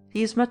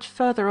 He is much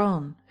further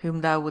on,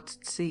 whom thou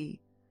wouldst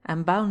see,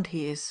 and bound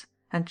he is,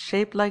 and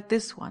shaped like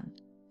this one,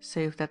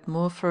 save that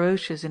more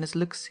ferocious in his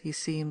looks he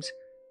seems.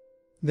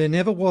 There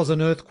never was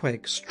an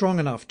earthquake strong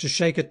enough to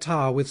shake a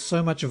tower with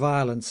so much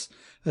violence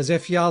as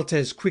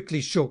Ephialtes quickly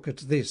shook at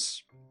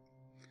this.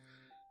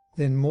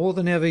 Then more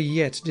than ever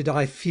yet did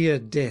I fear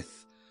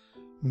death,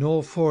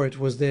 nor for it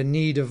was there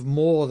need of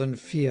more than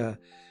fear,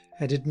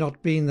 had it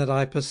not been that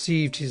I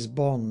perceived his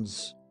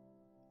bonds.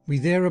 We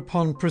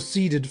thereupon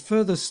proceeded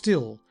further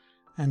still,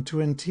 and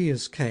to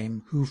Antaeus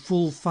came, who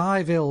full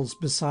 5 ells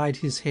beside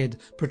his head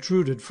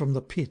protruded from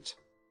the pit.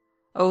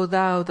 O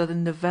thou that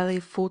in the valley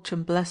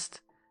fortune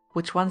blessed,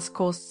 which once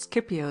caused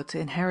Scipio to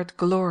inherit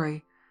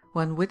glory,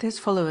 when with his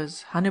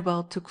followers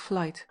Hannibal took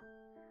flight,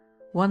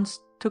 once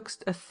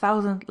tookst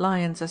 1,000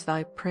 lions as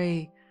thy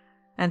prey,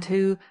 and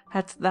who,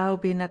 hadst thou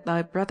been at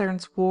thy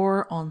brethren's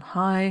war on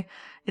high,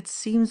 it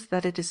seems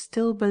that it is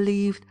still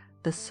believed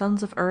the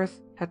sons of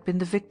earth had been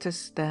the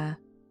victors there.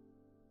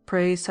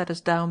 Pray set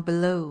us down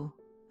below,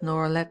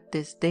 nor let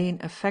disdain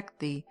affect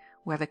thee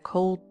where the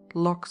cold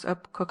locks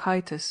up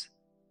Cocytus.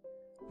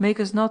 Make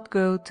us not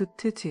go to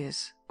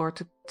Titius or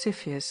to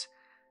Typhius.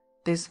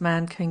 This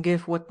man can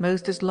give what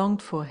most is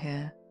longed for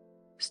here.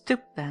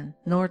 Stoop then,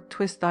 nor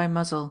twist thy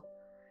muzzle.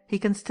 He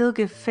can still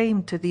give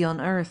fame to thee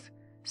on earth,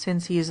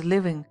 since he is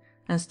living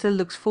and still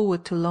looks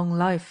forward to long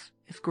life,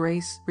 if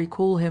grace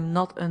recall him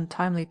not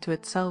untimely to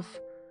itself.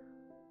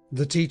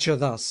 The teacher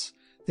thus.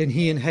 Then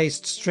he in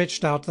haste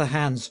stretched out the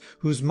hands,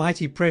 whose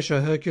mighty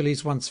pressure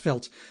Hercules once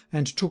felt,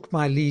 and took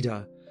my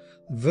leader.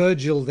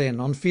 Virgil then,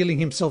 on feeling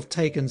himself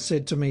taken,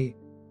 said to me,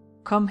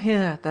 Come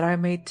here, that I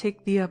may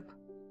take thee up.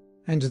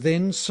 And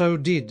then so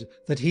did,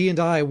 that he and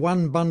I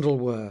one bundle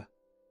were.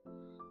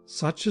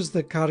 Such as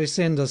the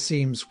Carisenda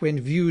seems, when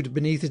viewed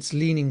beneath its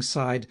leaning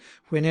side,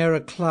 whene'er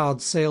a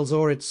cloud sails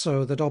o'er it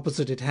so that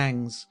opposite it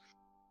hangs.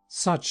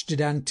 Such did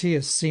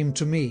Antaeus seem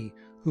to me,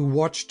 who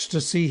watched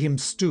to see him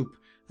stoop,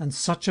 and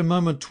such a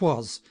moment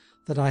 'twas,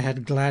 that I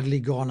had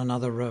gladly gone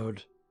another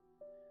road.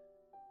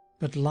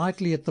 But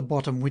lightly at the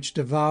bottom which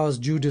devours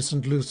Judas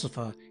and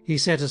Lucifer, he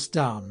set us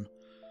down,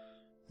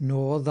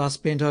 nor, thus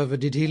bent over,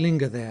 did he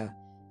linger there,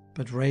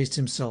 but raised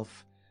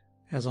himself,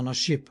 as on a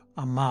ship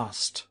a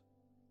mast.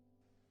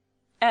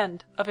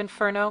 End of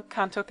Inferno,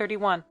 Canto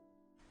 31.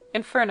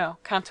 Inferno,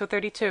 Canto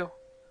 32.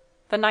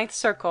 The Ninth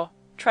Circle,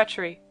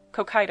 Treachery,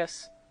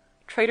 Cocytus.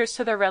 Traitors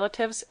to their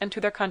relatives and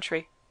to their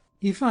country.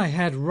 If I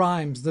had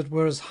rhymes that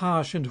were as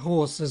harsh and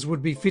hoarse as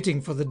would be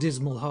fitting for the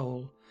dismal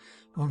hole,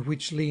 on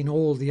which lean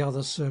all the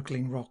other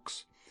circling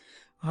rocks,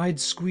 I'd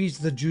squeeze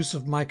the juice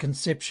of my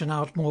conception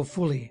out more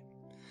fully.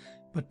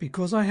 But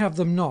because I have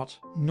them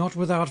not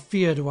without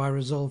fear do I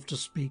resolve to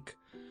speak,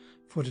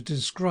 for to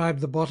describe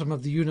the bottom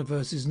of the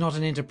universe is not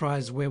an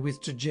enterprise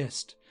wherewith to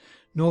jest,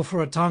 nor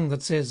for a tongue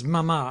that says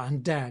mamma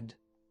and dad.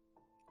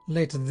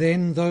 Let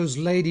then those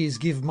ladies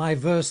give my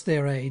verse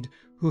their aid,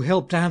 who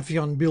helped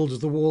Amphion build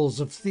the walls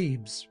of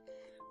Thebes,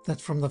 that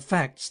from the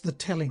facts the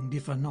telling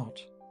differ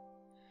not.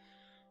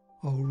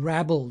 O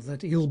rabble,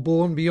 that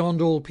ill-born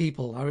beyond all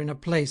people, are in a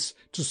place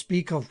to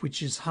speak of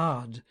which is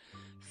hard,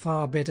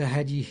 far better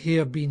had ye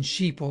here been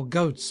sheep or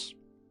goats.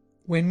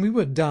 When we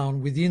were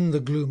down within the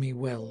gloomy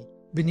well,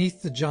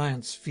 beneath the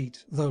giant's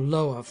feet, though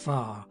lower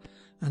far,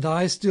 and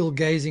I still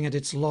gazing at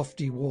its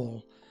lofty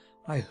wall,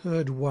 I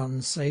heard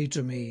one say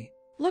to me,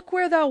 Look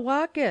where thou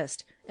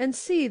walkest, and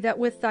see that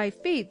with thy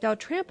feet thou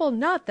trample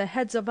not the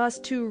heads of us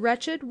 2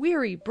 wretched,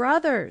 weary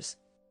brothers.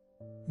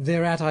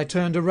 Thereat I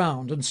turned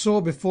around, and saw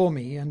before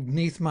me, and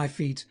 'neath my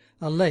feet,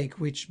 a lake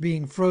which,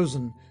 being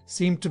frozen,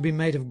 seemed to be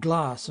made of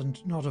glass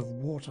and not of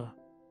water.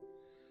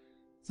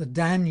 The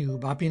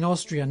Danube up in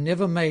Austria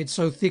never made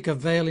so thick a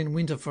veil in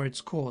winter for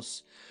its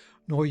course,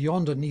 nor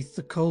yonder 'neath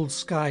the cold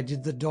sky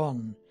did the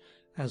dawn,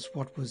 as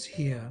what was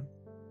here.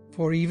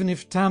 For even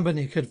if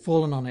Tambernic had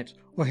fallen on it,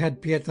 or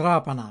had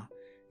Pietrapana,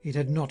 it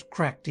had not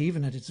cracked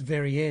even at its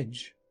very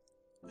edge.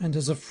 And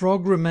as a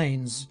frog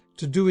remains,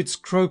 to do its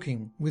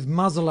croaking, with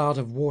muzzle out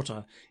of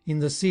water, in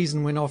the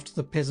season when oft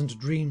the peasant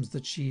dreams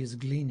that she is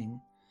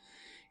gleaning,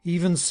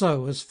 even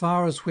so, as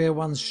far as where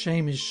one's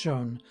shame is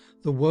shown,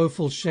 the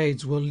woeful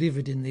shades were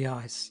livid in the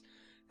ice,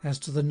 as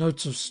to the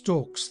notes of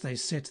storks they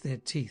set their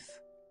teeth.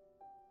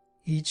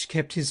 Each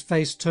kept his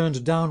face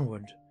turned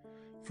downward,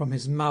 from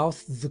his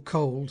mouth the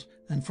cold,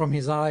 and from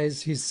his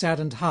eyes his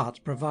saddened heart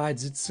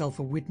provides itself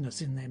a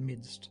witness in their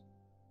midst.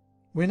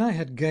 When I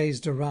had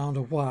gazed around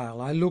a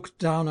while, I looked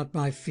down at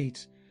my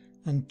feet,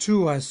 and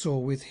 2 I saw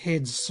with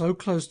heads so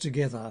close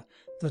together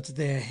that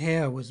their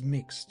hair was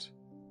mixed.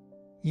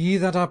 Ye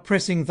that are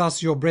pressing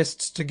thus your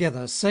breasts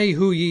together, say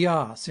who ye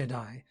are, said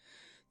I.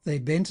 They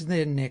bent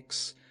their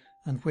necks,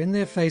 and when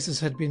their faces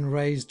had been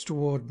raised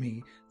toward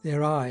me,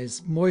 their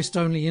eyes, moist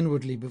only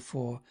inwardly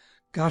before,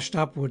 gushed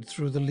upward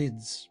through the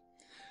lids,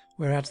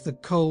 whereat the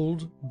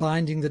cold,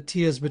 binding the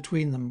tears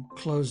between them,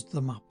 closed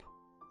them up.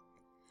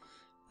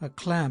 A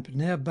clamp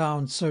ne'er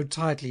bound so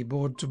tightly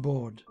board to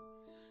board,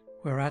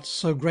 whereat,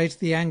 so great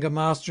the anger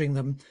mastering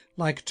them,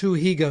 like 2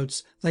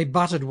 he-goats they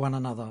butted one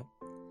another.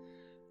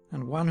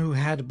 And one who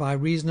had by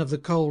reason of the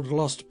cold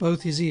lost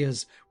both his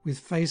ears, with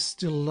face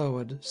still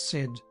lowered,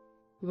 said,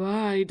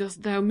 Why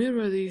dost thou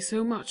mirror thee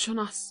so much on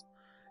us?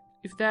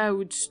 If thou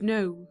wouldst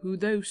know who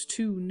those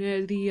two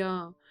near thee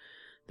are,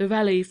 the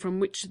valley from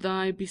which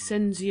thy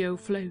Bisenzio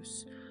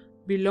flows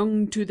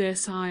belonged to their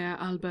sire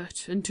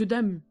Albert, and to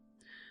them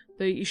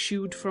they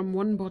issued from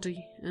one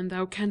body, and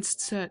thou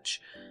canst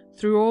search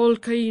through all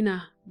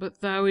Caina,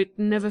 but thou it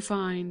never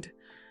find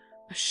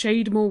a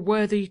shade more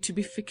worthy to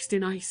be fixed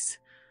in ice.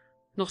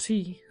 Not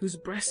he whose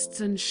breasts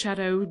and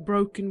shadow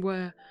broken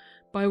were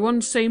by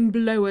one same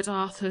blow at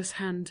Arthur's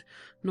hand,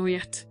 nor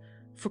yet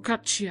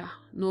Focaccia,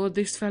 nor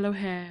this fellow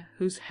here,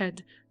 whose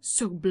head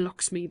so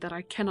blocks me that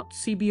I cannot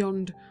see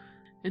beyond,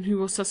 and who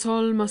was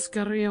Sassol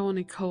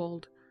Mascarione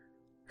called.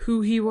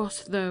 Who he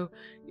was, thou,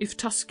 if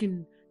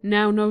Tuscan,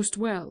 now know'st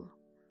well,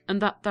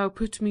 and that thou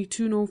put me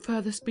to no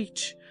further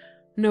speech.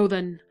 Know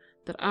then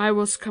that I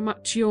was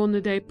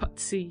Camaccione de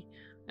Pazzi,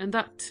 and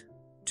that,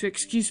 to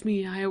excuse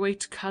me, I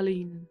await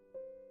Colleen.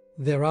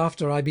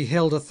 Thereafter I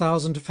beheld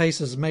 1,000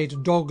 faces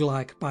made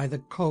dog-like by the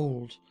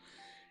cold.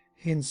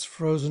 Hence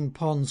frozen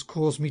ponds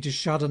cause me to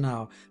shudder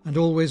now, and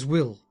always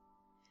will.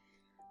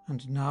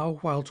 And now,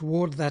 while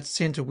toward that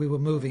centre we were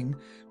moving,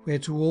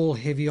 whereto all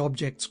heavy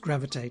objects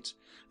gravitate,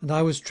 and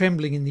I was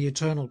trembling in the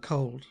eternal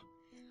cold,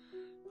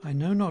 I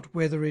know not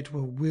whether it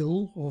were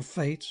will, or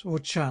fate, or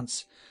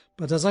chance,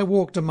 but as I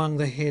walked among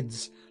the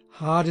heads,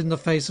 hard in the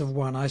face of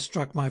one I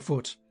struck my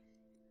foot.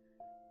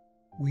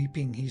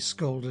 Weeping he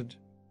scolded,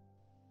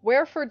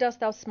 Wherefore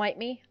dost thou smite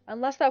me?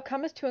 Unless thou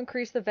comest to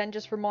increase the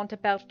vengeance for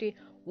Monteperti,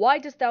 why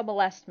dost thou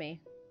molest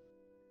me?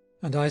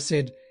 And I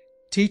said,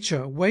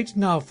 Teacher, wait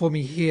now for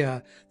me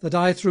here, that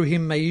I through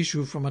him may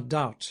issue from a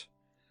doubt.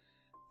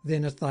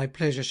 Then at thy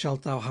pleasure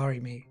shalt thou hurry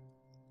me.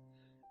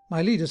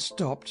 My leader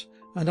stopped,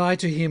 and I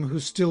to him, who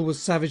still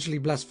was savagely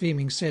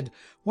blaspheming, said,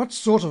 What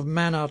sort of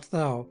man art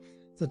thou,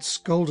 that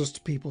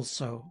scoldest people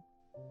so?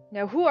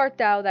 Now who art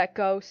thou, that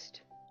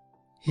ghost?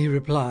 He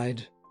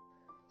replied,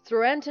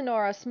 Through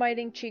Antenora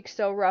smiting cheeks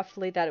so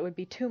roughly that it would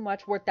be too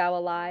much wert thou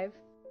alive.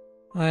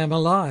 I am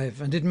alive,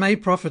 and it may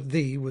profit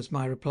thee, was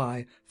my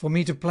reply, for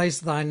me to place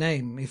thy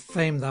name, if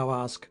fame thou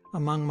ask,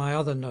 among my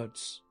other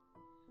notes.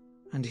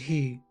 And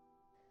he,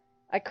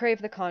 I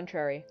crave the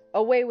contrary.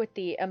 Away with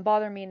thee, and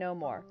bother me no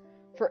more.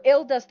 For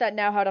ill dost thou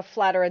know how to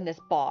flatter in this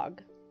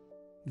bog.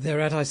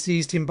 Thereat I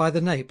seized him by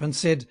the nape, and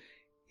said,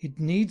 It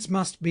needs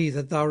must be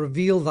that thou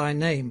reveal thy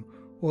name,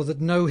 or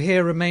that no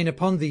hair remain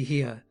upon thee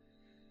here.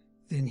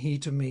 Then he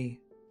to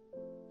me,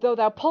 Though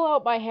thou pull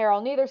out my hair,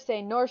 I'll neither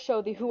say nor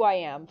show thee who I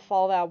am,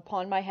 fall thou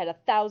upon my head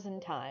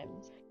 1,000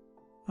 times.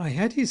 I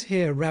had his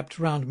hair wrapped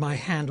round my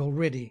hand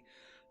already,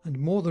 and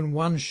more than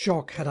one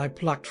shock had I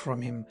plucked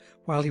from him,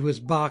 while he was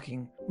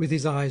barking, with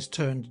his eyes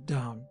turned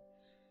down.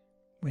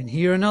 When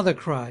here another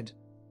cried,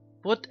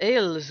 What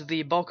ails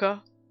thee,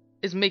 Bowker?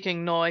 Is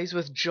making noise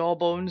with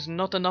jawbones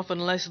not enough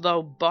unless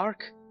thou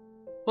bark?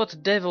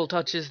 What devil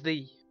touches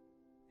thee?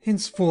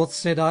 Henceforth,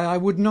 said I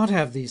would not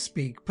have thee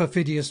speak,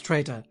 perfidious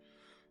traitor,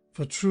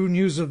 for true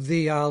news of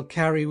thee I'll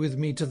carry with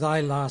me to thy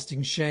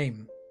lasting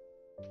shame.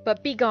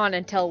 But be gone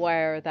and tell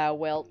where thou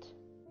wilt.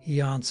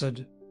 He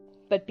answered,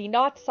 But be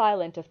not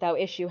silent if thou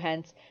issue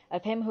hence,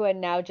 of him who had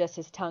now just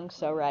his tongue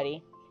so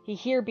ready. He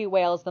here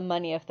bewails the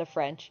money of the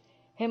French.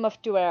 Him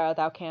of Duera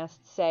thou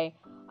canst say,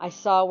 I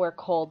saw where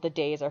cold the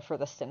days are for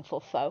the sinful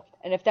folk.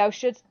 And if thou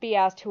shouldst be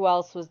asked who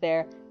else was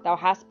there, thou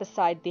hast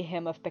beside thee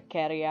him of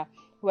Beccaria,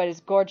 who had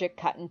his gorget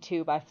cut in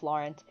two by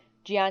Florence.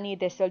 Gianni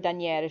de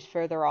Soldanier is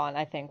further on,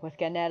 I think, with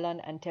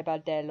Ganelon and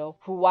Tebaldello,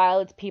 who while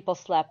its people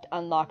slept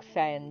unlocked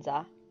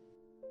Faenza.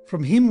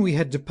 From him we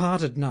had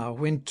departed now,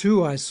 when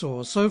two I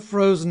saw, so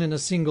frozen in a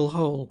single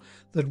hole,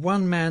 that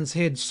one man's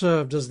head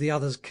served as the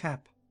other's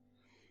cap.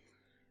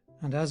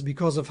 And as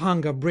because of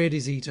hunger bread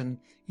is eaten,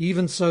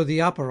 even so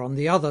the upper on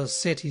the other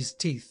set his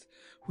teeth,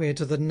 where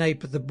to the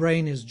nape the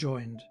brain is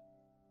joined.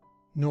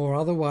 Nor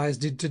otherwise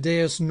did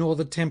Tydeus gnaw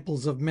the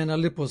temples of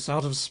Menalippus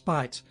out of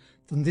spite,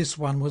 than this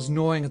one was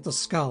gnawing at the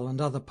skull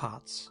and other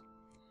parts.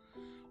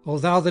 O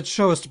thou that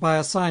showest by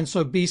a sign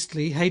so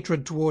beastly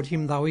hatred toward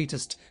him thou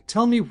eatest,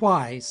 tell me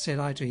why, said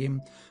I to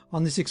him,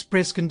 on this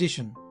express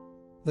condition,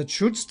 that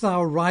shouldst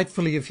thou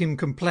rightfully of him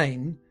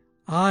complain,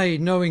 I,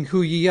 knowing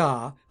who ye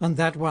are, and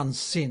that one's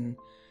sin,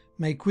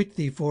 may quit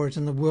thee for it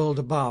in the world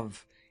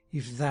above,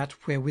 if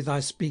that wherewith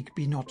I speak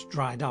be not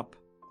dried up.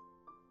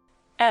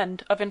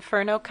 End of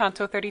Inferno,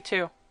 Canto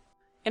 32.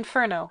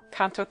 Inferno,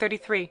 Canto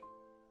 33.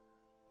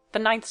 The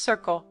Ninth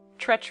Circle,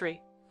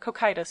 Treachery,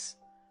 Cocytus,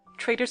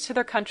 Traitors to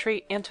their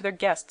country and to their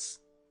guests.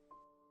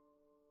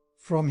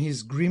 From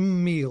his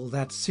grim meal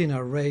that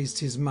sinner raised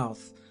his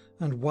mouth,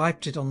 and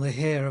wiped it on the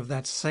hair of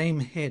that same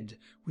head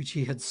which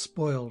he had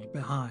spoiled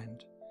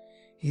behind.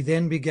 He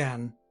then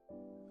began,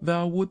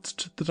 Thou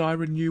wouldst that I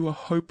renew a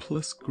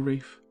hopeless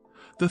grief,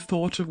 the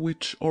thought of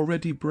which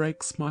already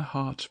breaks my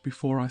heart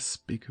before I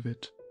speak of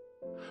it.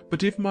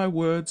 But if my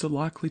words are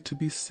likely to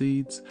be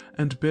seeds,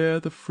 and bear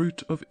the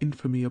fruit of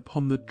infamy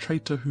upon the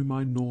traitor whom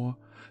I gnaw,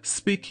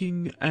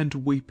 speaking and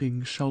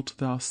weeping shalt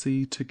thou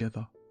see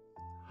together.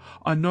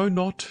 I know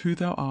not who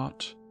thou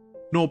art,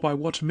 nor by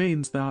what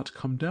means thou art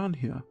come down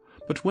here,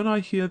 but when I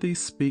hear thee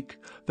speak,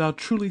 thou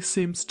truly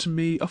seemst to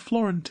me a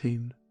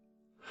Florentine.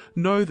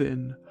 Know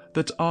then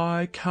that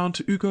I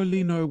Count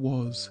Ugolino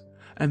was,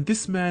 and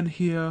this man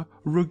here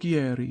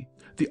Ruggieri,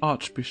 the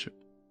Archbishop.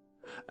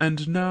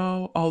 And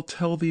now I'll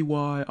tell thee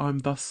why I'm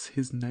thus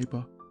his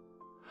neighbour.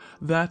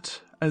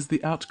 That, as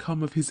the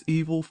outcome of his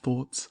evil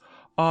thoughts,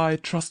 I,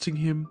 trusting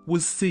him,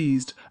 was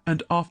seized,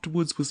 and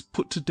afterwards was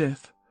put to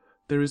death,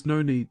 there is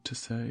no need to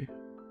say.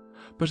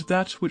 But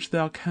that which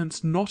thou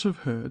canst not have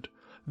heard,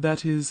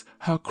 that is,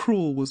 how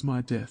cruel was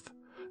my death,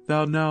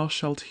 thou now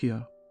shalt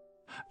hear,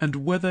 and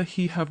whether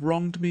he have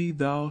wronged me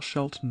thou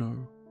shalt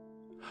know.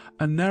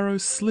 A narrow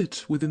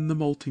slit within the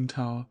malting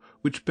tower,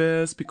 which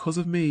bears because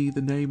of me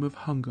the name of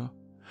Hunger,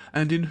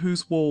 and in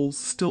whose walls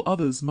still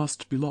others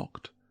must be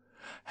locked,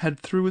 had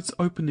through its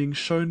opening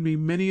shown me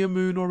many a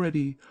moon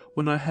already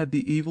when I had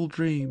the evil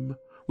dream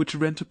which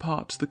rent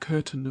apart the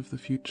curtain of the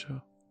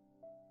future.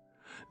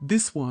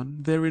 This one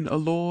therein a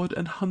lord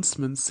and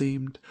huntsman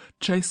seemed,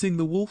 chasing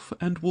the wolf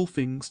and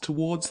wolfings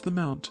towards the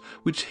mount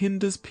which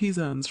hinders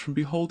Pisans from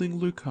beholding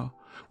Luca,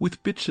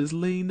 with bitches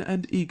lean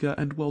and eager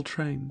and well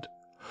trained.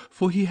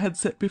 For he had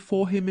set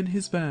before him in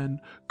his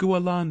van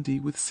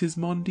Gualandi with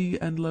Sismondi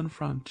and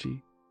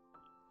Lanfranchi.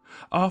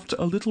 After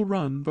a little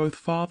run both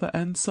father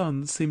and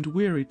son seemed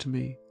weary to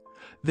me.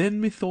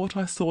 Then methought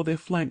I saw their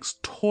flanks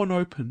torn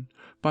open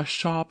by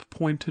sharp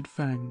pointed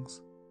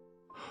fangs.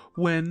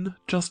 When,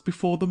 just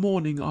before the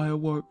morning, I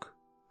awoke,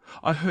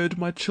 I heard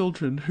my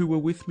children who were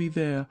with me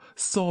there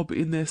sob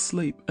in their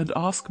sleep and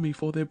ask me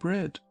for their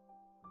bread.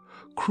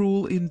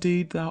 Cruel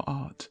indeed thou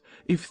art,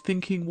 if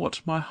thinking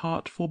what my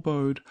heart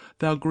forebode,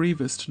 thou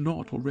grievest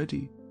not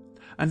already.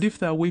 And if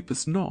thou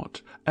weepest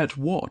not, at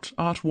what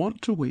art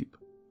wont to weep?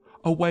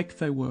 Awake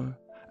they were,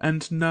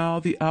 and now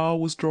the hour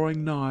was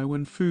drawing nigh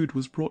when food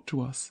was brought to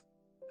us.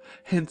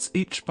 Hence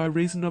each by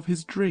reason of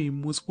his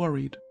dream was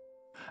worried.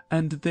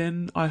 And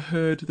then I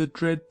heard the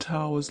dread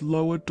tower's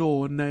lower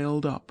door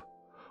nailed up,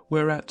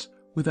 whereat,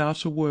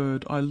 without a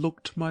word, I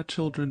looked my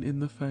children in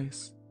the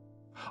face.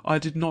 I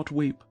did not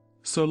weep,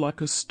 so like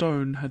a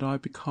stone had I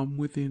become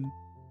within.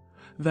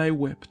 They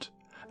wept,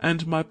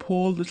 and my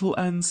poor little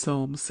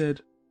Anselm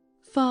said,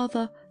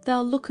 "Father,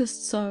 thou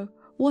lookest so.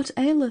 What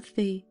aileth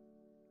thee?"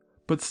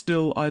 But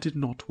still I did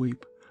not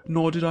weep,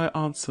 nor did I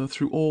answer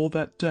through all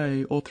that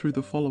day or through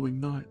the following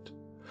night,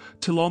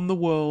 till on the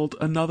world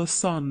another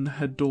sun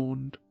had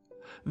dawned.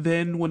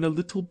 Then when a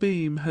little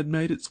beam had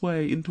made its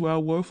way into our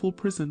woeful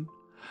prison,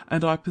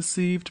 and I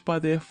perceived by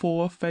their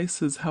 4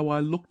 faces how I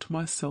looked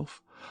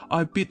myself,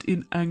 I bit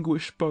in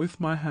anguish both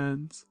my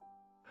hands.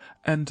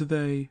 And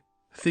they,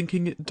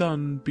 thinking it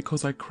done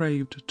because I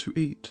craved to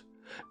eat,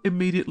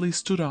 immediately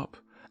stood up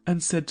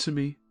and said to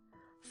me,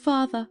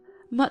 "Father,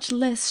 much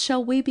less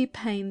shall we be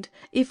pained,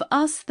 if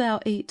us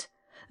thou eat.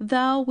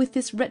 Thou with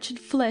this wretched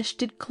flesh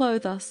did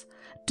clothe us.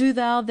 Do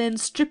thou then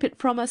strip it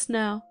from us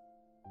now."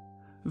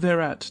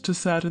 Thereat, to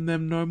sadden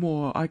them no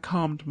more, I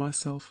calmed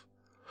myself.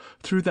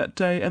 Through that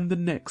day and the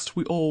next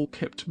we all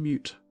kept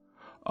mute.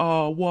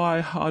 Ah,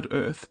 why, hard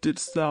earth,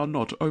 didst thou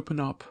not open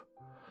up?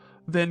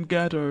 Then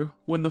Gaddo,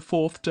 when the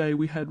 4th day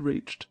we had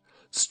reached,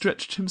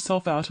 stretched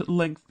himself out at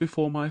length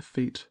before my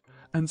feet,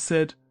 and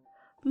said,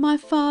 "My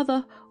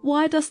father,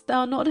 why dost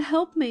thou not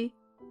help me?"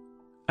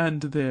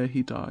 And there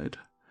he died.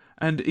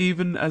 And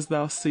even as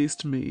thou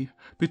seest me,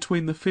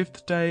 between the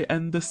 5th day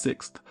and the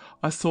 6th,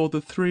 I saw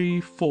the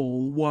 3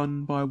 fall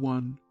one by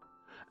one,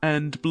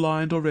 and,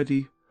 blind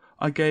already,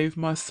 I gave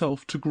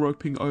myself to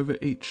groping over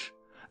each,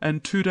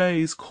 and 2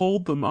 days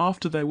called them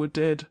after they were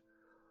dead.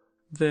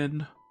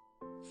 Then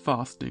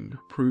fasting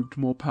proved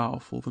more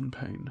powerful than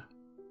pain.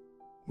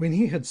 When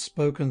he had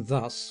spoken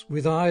thus,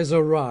 with eyes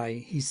awry,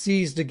 he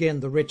seized again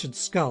the wretched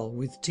skull,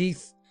 with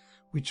teeth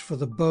which for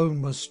the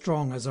bone were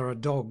strong as are a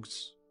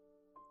dog's.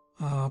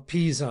 Ah,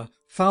 Pisa,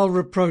 foul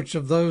reproach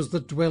of those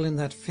that dwell in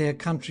that fair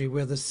country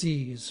where the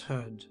sea is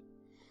heard!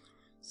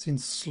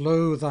 Since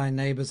slow thy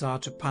neighbours are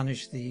to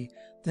punish thee,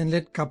 then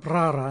let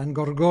Caprara and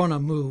Gorgona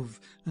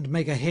move, and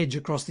make a hedge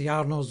across the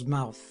Arno's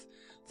mouth,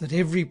 that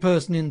every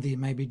person in thee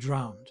may be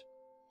drowned.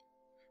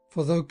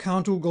 For though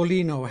Count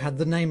Ugolino had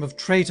the name of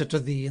traitor to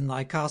thee in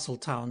thy castle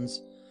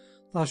towns,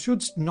 thou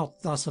shouldst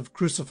not thus have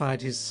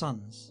crucified his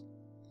sons.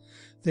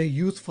 Their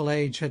youthful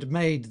age had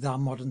made, thou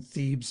modern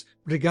Thebes,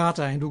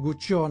 Brigata and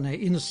Uguccione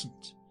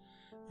innocent,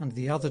 and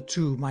the other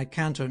 2 my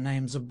canto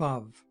names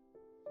above.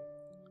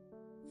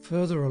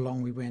 Further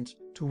along we went,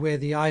 to where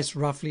the ice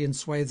roughly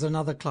enswathes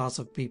another class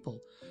of people,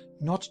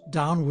 not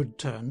downward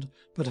turned,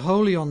 but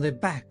wholly on their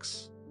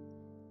backs.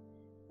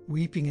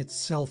 Weeping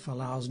itself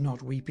allows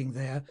not weeping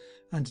there,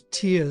 and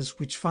tears,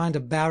 which find a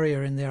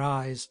barrier in their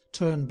eyes,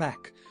 turn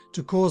back,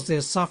 to cause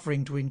their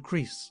suffering to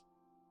increase,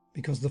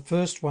 because the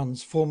first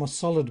ones form a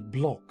solid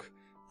block,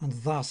 and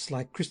thus,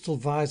 like crystal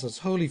visors,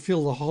 wholly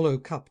fill the hollow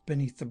cup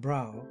beneath the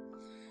brow.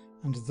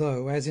 And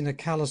though, as in a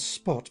callous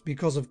spot,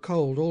 because of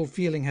cold, all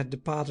feeling had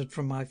departed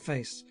from my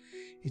face,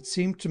 it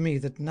seemed to me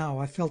that now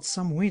I felt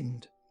some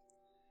wind.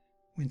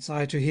 Whence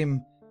I to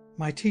him,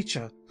 "My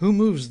teacher, who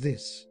moves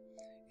this?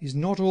 Is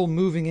not all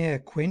moving air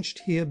quenched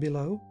here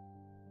below?"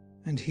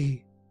 And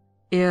he,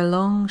 Ere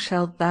long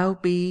shalt thou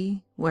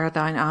be, where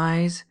thine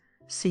eyes,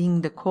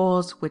 seeing the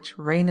cause which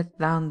raineth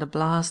down the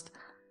blast,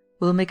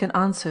 will make an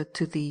answer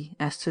to thee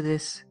as to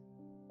this.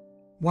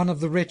 One of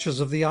the wretches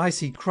of the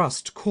icy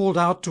crust called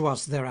out to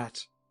us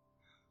thereat.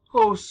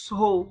 O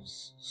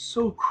souls,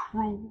 so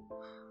cruel,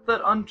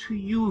 that unto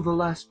you the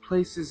last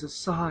place is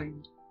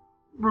assigned,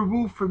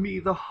 remove for me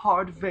the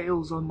hard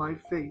veils on my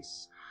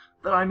face,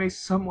 that I may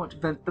somewhat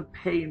vent the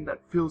pain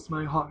that fills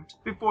my heart,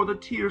 before the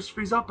tears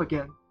freeze up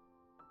again.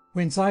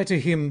 Whence I to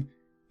him,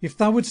 If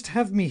thou wouldst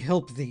have me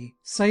help thee,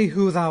 say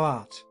who thou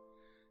art,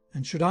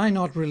 and should I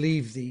not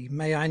relieve thee,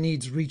 may I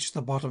needs reach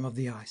the bottom of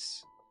the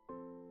ice.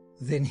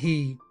 Then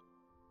he,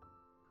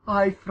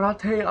 I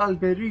Frate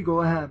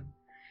Alberigo am,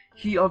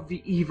 he of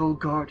the evil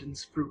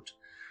garden's fruit,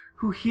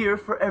 who here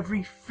for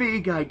every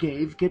fig I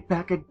gave get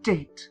back a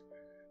date.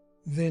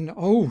 Then,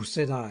 oh,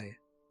 said I,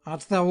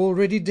 art thou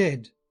already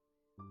dead?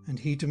 And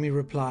he to me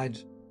replied,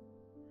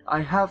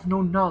 I have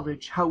no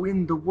knowledge how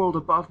in the world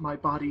above my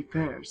body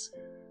fares.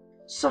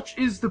 Such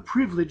is the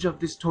privilege of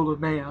this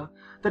Ptolemaea,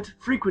 that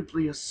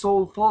frequently a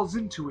soul falls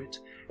into it,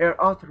 ere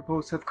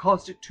Arthropos hath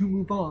caused it to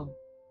move on.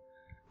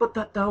 But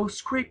that thou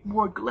scrape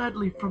more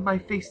gladly from my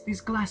face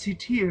these glassy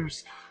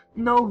tears,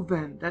 know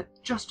then that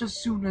just as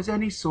soon as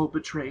any soul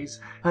betrays,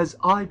 as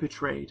I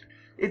betrayed,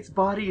 its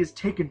body is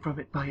taken from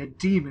it by a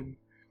demon,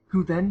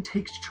 who then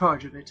takes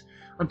charge of it,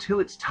 until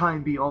its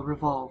time be all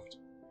revolved.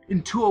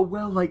 Into a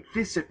well like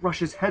this it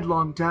rushes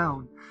headlong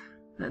down,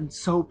 and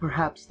so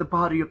perhaps the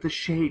body of the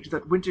shade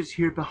that winters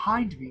here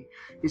behind me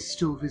is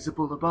still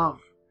visible above.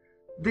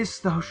 This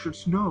thou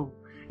shouldst know,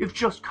 if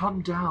just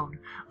come down,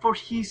 for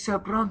he Ser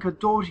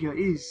Brancadoria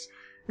is,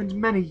 and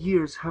many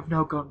years have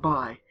now gone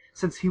by,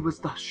 since he was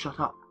thus shut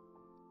up.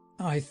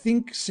 I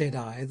think, said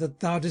I, that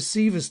thou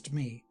deceivest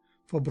me,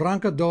 for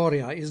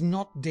Brancadoria is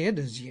not dead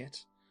as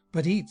yet,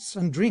 but eats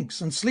and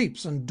drinks and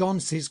sleeps and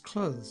dons his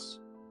clothes.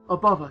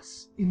 Above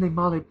us, in the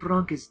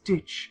Malebranca's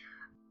ditch,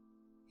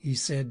 he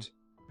said,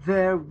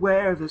 there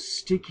where the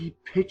sticky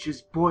pitch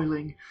is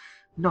boiling,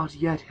 not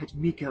yet had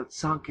Michael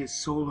Zanke's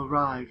soul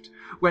arrived,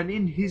 when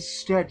in his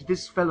stead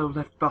this fellow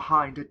left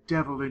behind a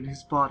devil in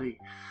his body,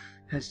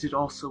 as did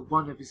also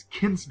one of his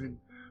kinsmen,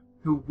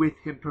 who with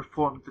him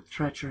performed the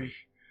treachery.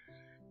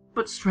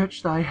 But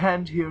stretch thy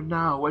hand here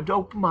now, and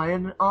open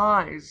mine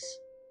eyes.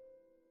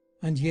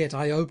 And yet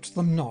I oped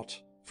them not,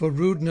 for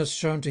rudeness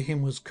shown to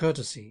him was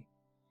courtesy.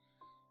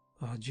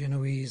 Ah,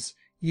 Genoese,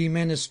 ye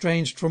men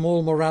estranged from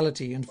all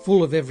morality, and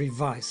full of every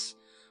vice,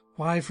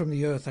 why from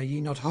the earth are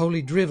ye not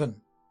wholly driven?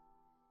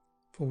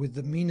 For with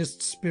the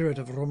meanest spirit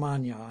of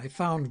Romagna I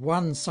found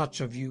one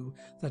such of you,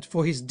 that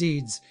for his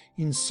deeds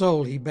in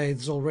soul he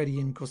bathes already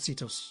in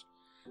Cocytus,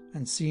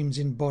 and seems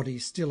in body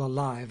still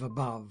alive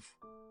above.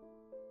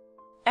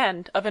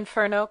 End of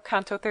Inferno,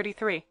 Canto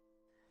 33.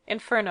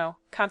 Inferno,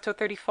 Canto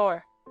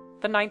 34.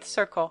 The Ninth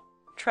Circle,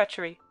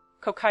 Treachery,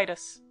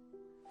 Cocytus.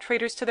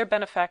 Traitors to their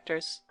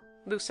benefactors,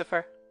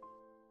 Lucifer.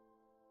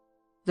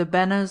 The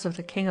banners of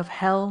the King of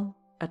Hell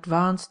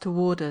advance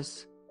toward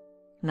us.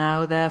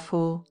 Now,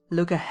 therefore,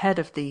 look ahead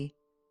of thee,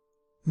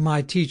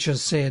 my teacher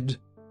said,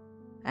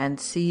 and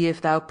see if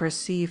thou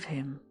perceive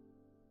him.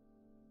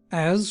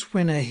 As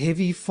when a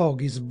heavy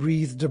fog is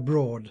breathed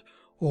abroad,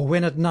 or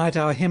when at night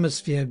our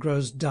hemisphere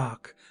grows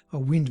dark, a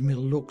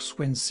windmill looks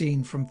when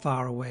seen from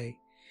far away.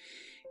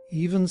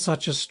 Even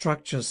such a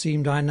structure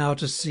seemed I now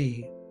to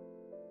see.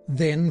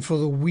 Then for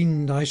the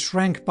wind I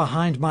shrank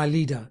behind my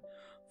leader,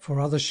 for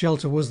other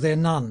shelter was there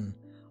none.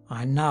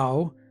 I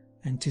now,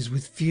 and 'tis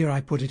with fear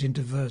I put it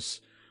into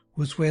verse,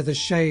 was where the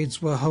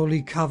shades were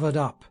wholly covered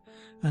up,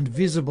 and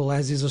visible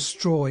as is a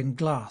straw in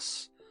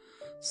glass.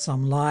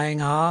 Some lying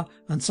are,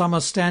 and some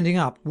are standing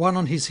up, one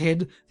on his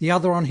head, the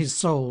other on his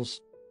soles.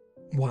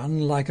 One,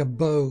 like a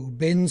bow,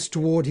 bends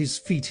toward his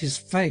feet his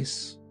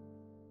face.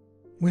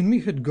 When we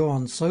had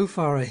gone so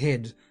far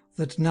ahead,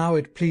 that now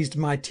it pleased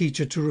my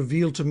teacher to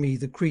reveal to me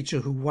the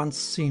creature who once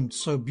seemed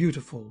so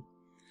beautiful,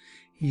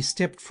 he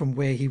stepped from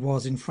where he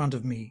was in front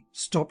of me,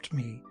 stopped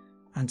me,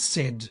 and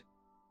said,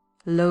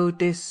 Lo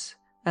this,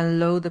 and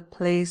lo the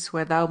place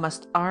where thou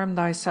must arm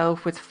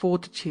thyself with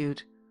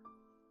fortitude.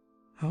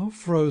 How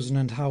frozen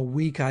and how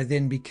weak I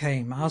then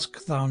became,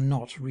 ask thou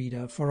not,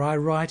 reader, for I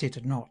write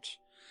it not,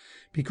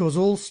 because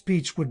all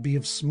speech would be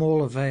of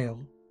small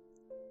avail.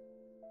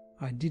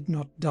 I did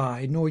not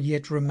die, nor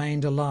yet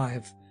remained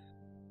alive.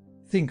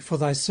 Think for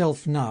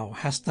thyself now,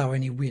 hast thou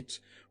any wit,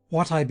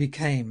 what I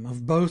became,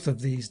 of both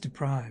of these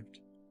deprived.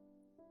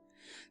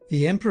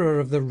 The emperor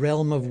of the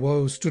realm of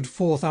woe stood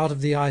forth out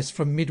of the ice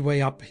from midway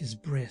up his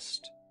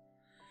breast.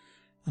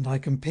 And I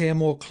compare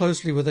more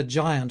closely with a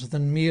giant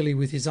than merely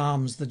with his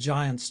arms the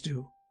giants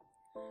do.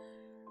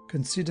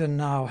 Consider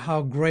now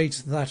how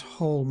great that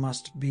whole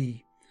must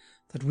be,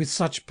 that with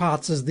such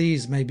parts as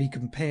these may be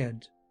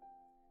compared.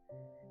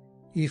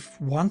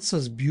 If once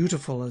as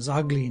beautiful as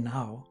ugly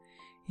now,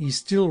 he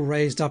still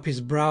raised up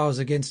his brows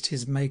against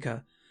his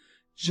Maker,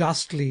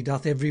 justly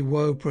doth every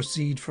woe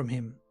proceed from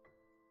him.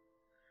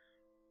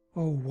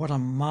 Oh, what a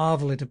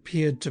marvel it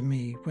appeared to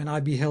me, when I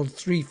beheld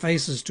 3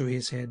 faces to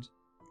his head!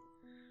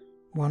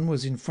 One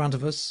was in front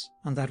of us,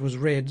 and that was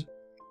red.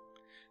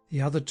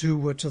 The other two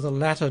were to the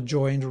latter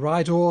joined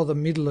right o'er the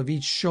middle of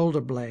each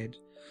shoulder blade,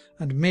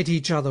 and met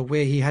each other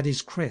where he had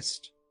his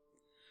crest.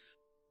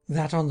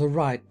 That on the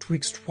right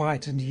twixt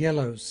white and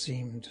yellow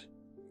seemed.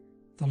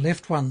 The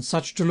left one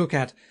such to look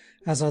at,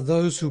 as are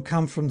those who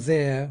come from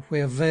there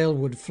where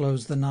valeward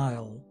flows the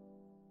Nile.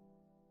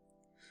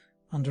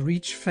 Under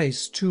each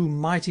face 2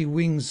 mighty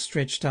wings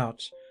stretched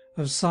out,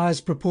 of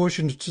size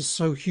proportioned to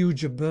so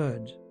huge a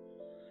bird.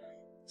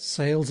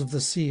 Sails of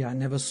the sea I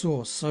never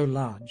saw so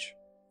large.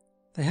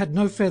 They had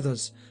no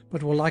feathers,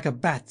 but were like a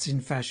bat's in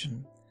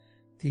fashion.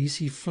 These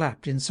he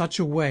flapped in such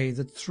a way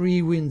that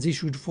 3 winds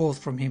issued forth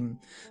from him,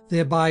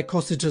 thereby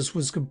Cocytus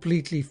was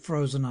completely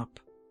frozen up.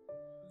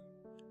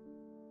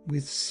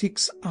 With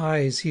 6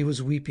 eyes he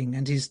was weeping,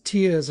 and his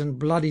tears and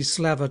bloody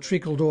slaver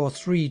trickled o'er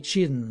 3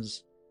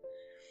 chins.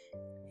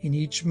 In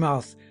each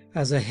mouth,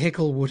 as a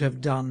heckle would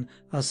have done,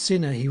 a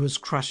sinner he was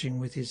crushing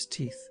with his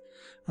teeth,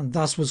 and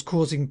thus was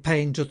causing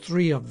pain to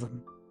 3 of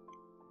them.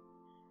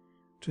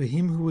 To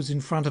him who was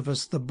in front of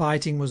us the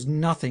biting was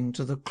nothing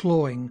to the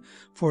clawing,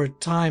 for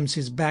at times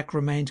his back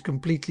remained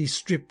completely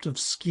stripped of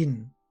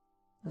skin.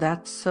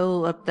 That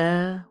soul up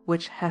there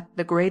which hath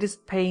the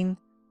greatest pain,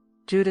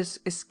 Judas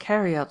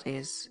Iscariot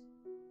is,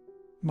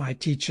 my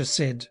teacher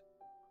said,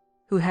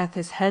 who hath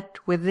his head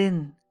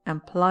within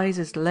and plies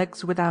his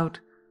legs without.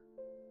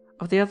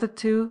 Of the other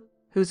 2,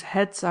 whose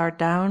heads are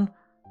down,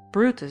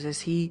 Brutus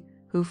is he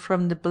who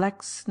from the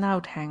black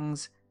snout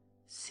hangs.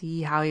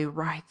 See how he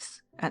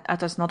writhes, and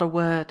utters not a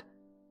word.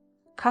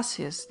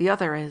 Cassius the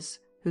other is,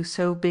 who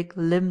so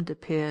big-limbed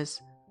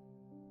appears.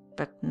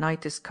 But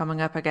night is coming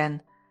up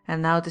again,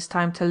 and now 'tis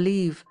time to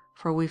leave,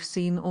 for we've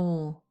seen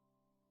all.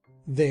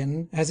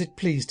 Then, as it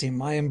pleased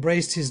him, I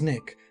embraced his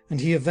neck, and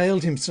he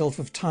availed himself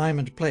of time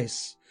and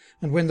place,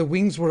 and when the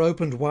wings were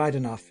opened wide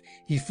enough,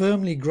 he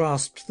firmly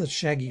grasped the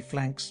shaggy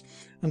flanks,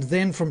 and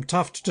then from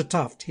tuft to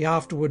tuft he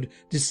afterward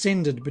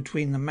descended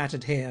between the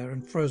matted hair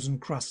and frozen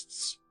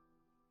crusts.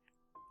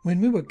 When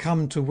we were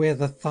come to where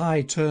the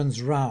thigh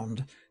turns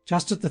round,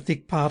 just at the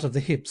thick part of the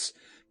hips,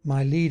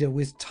 my leader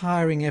with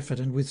tiring effort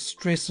and with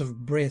stress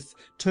of breath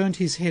turned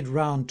his head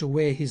round to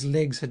where his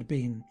legs had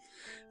been,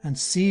 and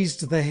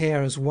seized the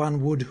hair as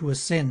one would who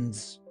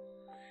ascends.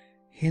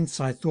 Hence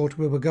I thought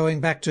we were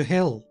going back to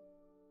hell.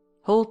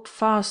 Hold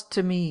fast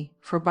to me,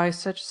 for by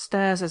such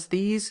stairs as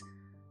these,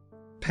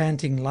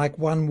 panting like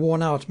one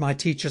worn out, my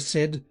teacher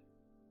said,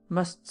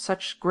 must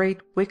such great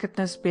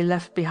wickedness be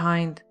left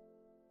behind.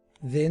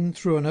 Then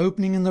through an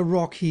opening in the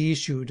rock he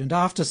issued, and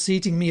after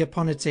seating me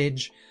upon its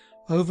edge,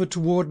 over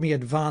toward me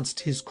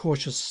advanced his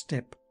cautious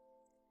step.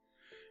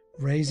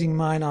 Raising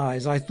mine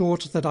eyes, I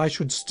thought that I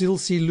should still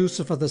see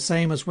Lucifer the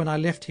same as when I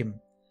left him.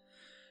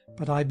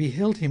 But I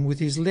beheld him with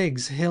his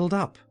legs held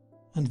up,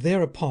 and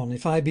thereupon,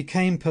 if I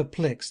became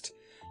perplexed,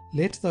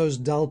 let those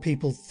dull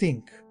people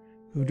think,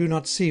 who do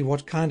not see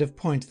what kind of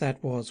point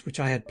that was which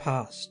I had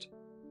passed.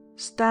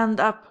 Stand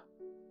up,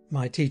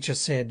 my teacher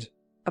said,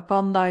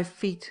 upon thy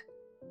feet.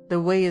 The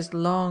way is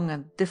long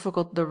and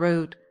difficult the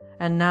road,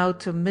 and now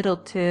to Middle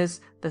Tiers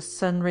the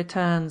sun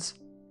returns.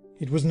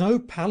 It was no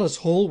palace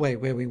hallway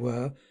where we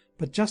were,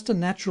 but just a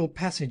natural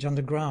passage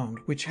underground,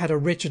 which had a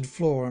wretched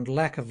floor and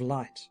lack of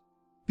light.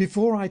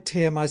 Before I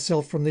tear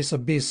myself from this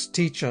abyss,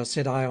 teacher,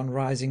 said I on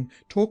rising,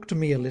 talk to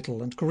me a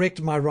little, and correct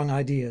my wrong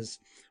ideas.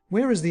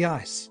 Where is the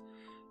ice?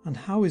 And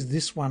how is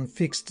this one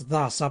fixed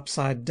thus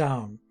upside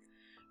down?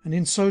 And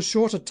in so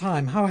short a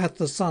time how hath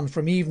the sun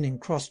from evening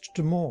crossed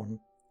to morn?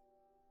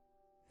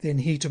 Then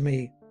he to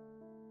me,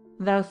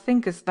 Thou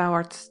thinkest thou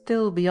art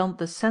still beyond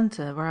the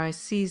centre where I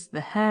seized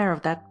the hair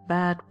of that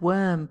bad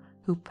worm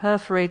who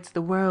perforates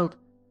the world.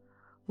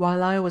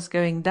 While I was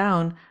going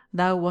down,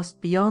 thou wast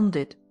beyond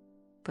it,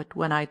 but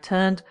when I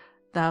turned,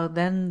 thou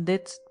then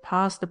didst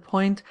pass the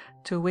point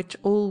to which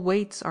all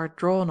weights are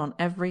drawn on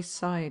every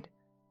side.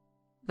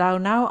 Thou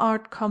now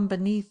art come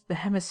beneath the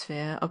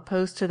hemisphere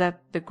opposed to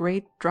that the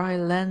great dry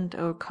land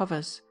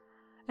o'ercovers,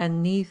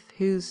 and neath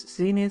whose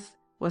zenith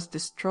was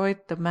destroyed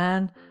the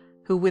man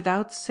who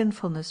without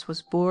sinfulness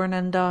was born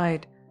and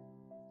died.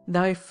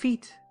 Thy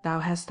feet thou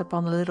hast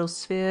upon the little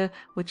sphere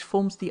which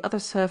forms the other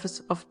surface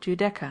of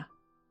Giudecca.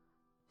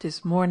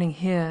 'Tis morning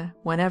here,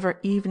 whenever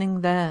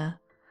evening there,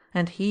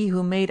 and he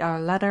who made our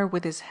ladder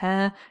with his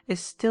hair is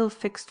still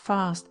fixed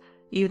fast,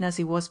 even as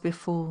he was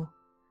before.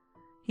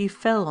 He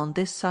fell on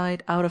this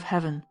side out of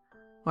heaven,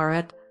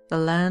 whereat the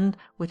land,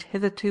 which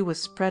hitherto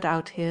was spread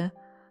out here,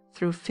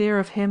 through fear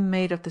of him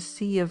made of the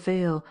sea a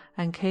veil,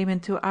 and came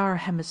into our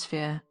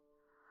hemisphere.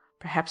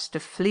 Perhaps to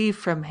flee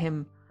from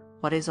him,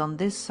 what is on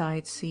this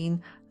side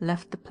seen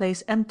left the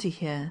place empty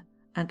here,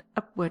 and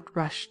upward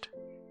rushed.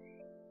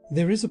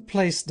 There is a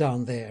place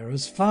down there,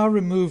 as far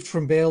removed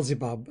from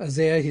Beelzebub as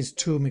e'er his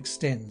tomb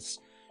extends,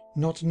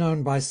 not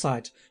known by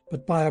sight,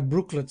 but by a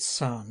brooklet's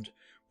sound,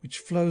 which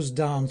flows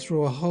down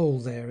through a hole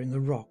there in the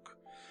rock,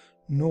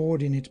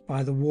 gnawed in it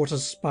by the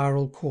water's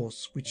spiral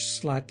course, which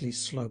slightly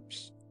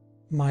slopes.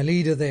 My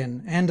leader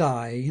then, and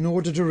I, in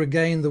order to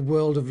regain the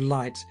world of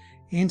light,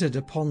 entered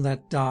upon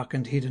that dark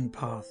and hidden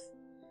path.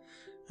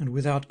 and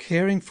without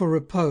caring for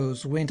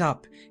repose went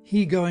up,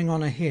 he going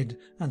on ahead,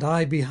 and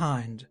I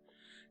behind,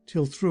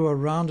 till through a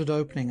rounded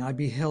opening I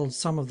beheld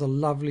some of the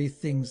lovely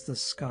things the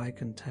sky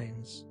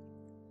contains.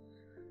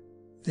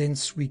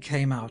 Thence we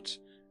came out,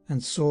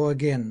 and saw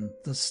again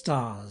the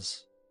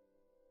stars.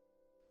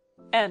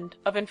 End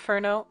of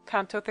Inferno,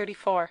 Canto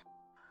 34.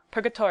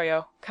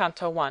 Purgatorio,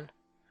 Canto 1.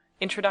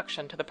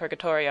 Introduction to the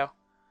Purgatorio.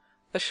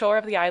 The shore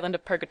of the island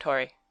of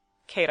Purgatory.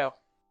 Cato.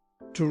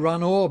 To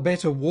run o'er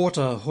better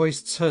water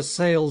hoists her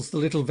sails the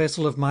little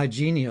vessel of my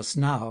genius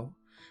now,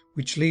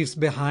 which leaves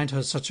behind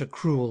her such a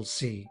cruel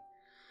sea.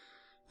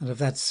 And of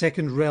that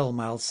second realm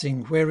I'll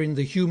sing, wherein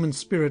the human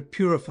spirit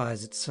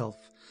purifies itself,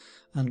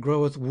 and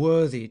groweth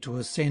worthy to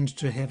ascend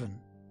to heaven.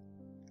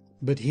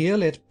 But here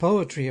let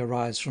poetry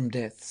arise from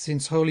death,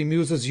 since holy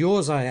muses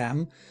yours I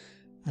am,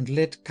 and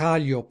let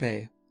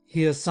Calliope,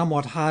 here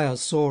somewhat higher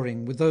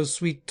soaring, with those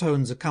sweet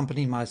tones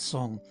accompany my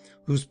song,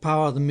 whose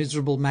power the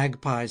miserable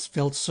magpies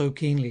felt so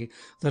keenly,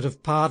 that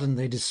of pardon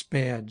they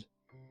despaired.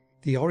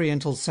 The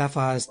oriental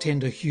sapphire's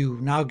tender hue,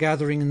 now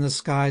gathering in the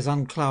sky's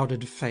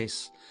unclouded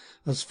face,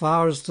 as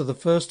far as to the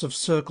first of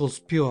circles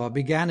pure,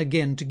 began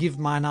again to give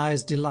mine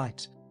eyes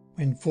delight,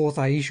 when forth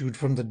I issued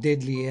from the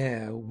deadly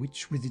air,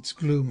 which with its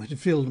gloom had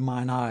filled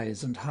mine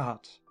eyes and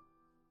heart.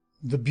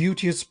 The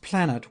beauteous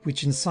planet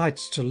which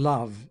incites to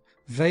love,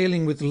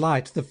 veiling with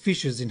light the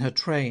fishes in her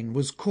train,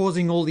 was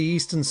causing all the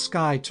eastern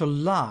sky to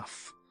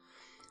laugh.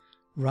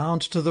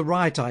 Round to the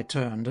right I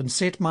turned, and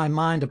set my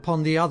mind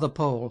upon the other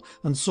pole,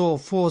 and saw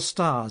 4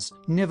 stars,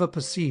 never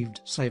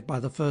perceived save by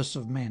the first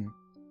of men.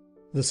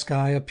 The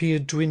sky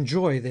appeared to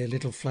enjoy their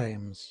little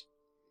flames.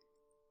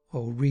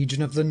 O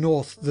region of the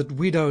north, that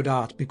widowed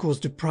art because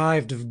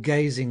deprived of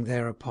gazing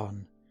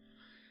thereupon!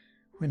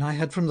 When I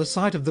had from the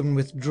sight of them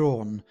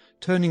withdrawn,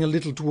 turning a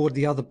little toward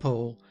the other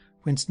pole,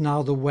 whence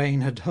now the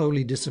wane had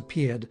wholly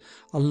disappeared,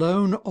 a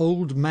lone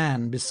old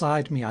man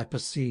beside me I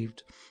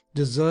perceived,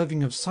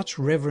 deserving of such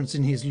reverence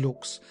in his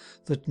looks,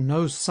 that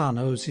no son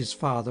owes his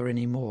father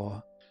any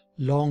more.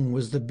 Long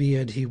was the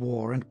beard he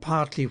wore, and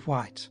partly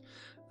white,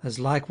 as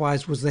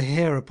likewise was the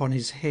hair upon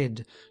his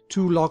head,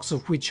 2 locks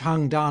of which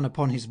hung down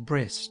upon his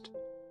breast.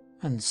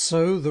 And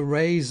so the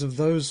rays of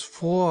those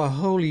 4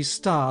 holy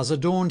stars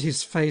adorned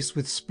his face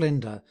with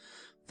splendour,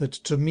 that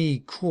to me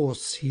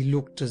coarse he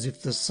looked as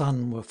if the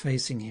sun were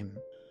facing him.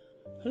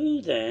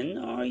 Who then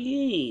are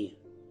ye,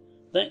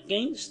 that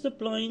 'gainst the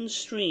blind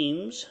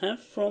streams have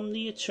from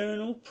the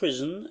eternal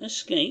prison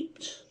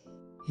escaped?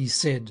 He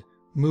said,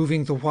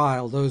 moving the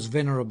while those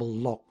venerable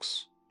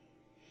locks.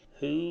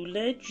 Who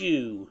led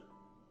you,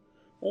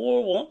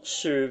 or what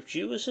served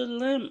you as a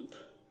lamp,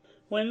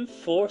 when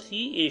forth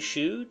ye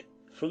issued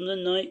from the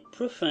night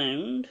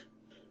profound,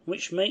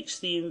 which makes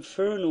the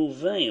infernal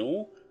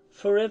veil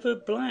forever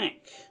black?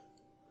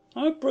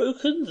 Are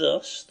broken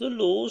thus the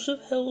laws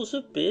of hell's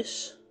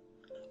abyss?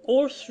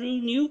 Or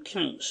through new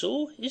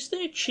counsel is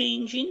there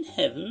change in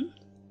heaven,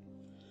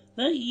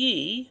 that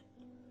ye,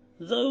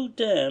 though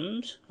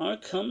damned, are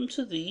come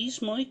to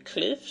these my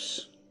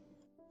cliffs?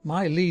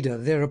 My leader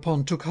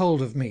thereupon took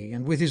hold of me,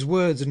 and with his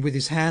words and with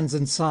his hands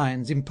and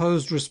signs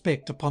imposed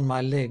respect upon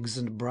my legs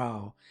and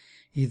brow.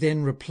 He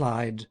then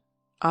replied,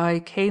 I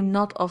came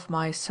not of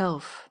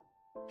myself.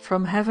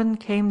 From heaven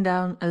came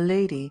down a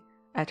lady,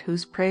 at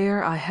whose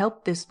prayer I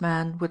helped this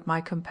man with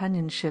my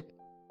companionship.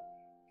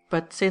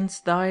 But since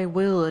thy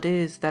will it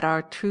is that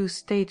our true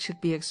state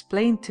should be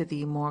explained to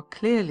thee more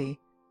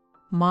clearly,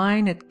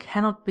 mine it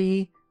cannot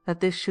be that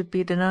this should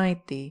be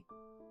denied thee.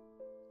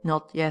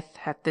 Not yet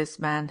had this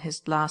man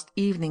his last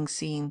evening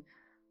seen,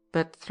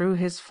 but through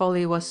his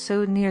folly was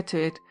so near to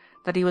it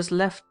that he was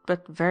left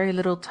but very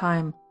little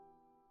time.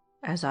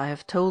 As I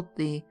have told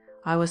thee,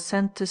 I was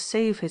sent to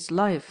save his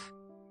life,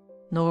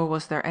 nor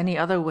was there any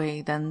other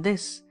way than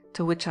this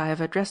to which I have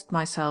addressed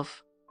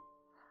myself.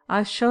 I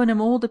have shown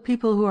him all the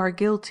people who are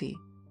guilty,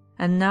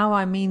 and now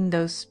I mean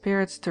those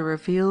spirits to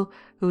reveal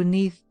who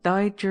neath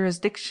thy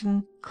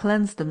jurisdiction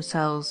cleanse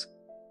themselves.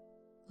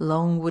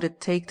 Long would it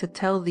take to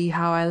tell thee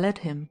how I led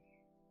him.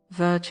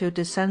 Virtue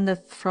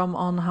descendeth from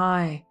on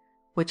high,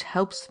 which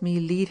helps me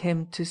lead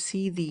him to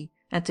see thee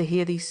and to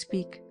hear thee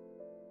speak.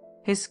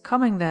 His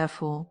coming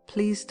therefore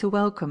please to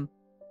welcome.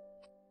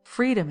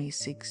 Freedom he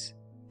seeks,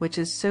 which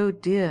is so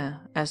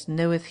dear as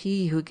knoweth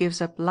he who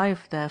gives up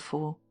life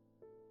therefore.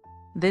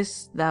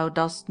 This thou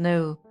dost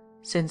know,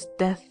 since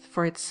death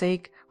for its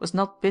sake was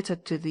not bitter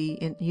to thee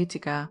in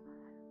Utica,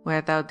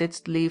 where thou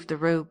didst leave the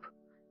robe,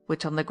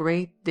 which on the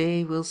great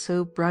day will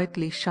so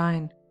brightly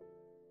shine.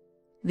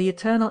 The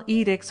eternal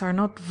edicts are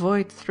not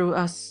void through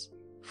us,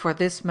 for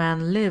this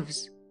man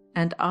lives,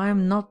 and I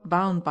am not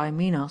bound by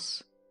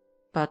Minos,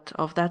 but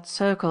of that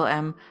circle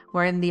am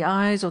wherein the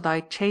eyes of thy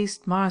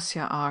chaste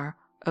Marcia are,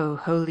 O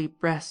holy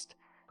breast,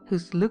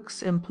 whose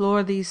looks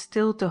implore thee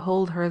still to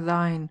hold her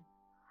thine.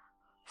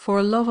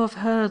 For love of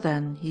her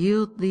then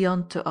yield thee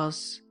unto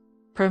us,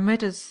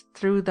 permit us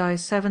through thy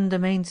 7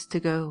 domains to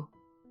go.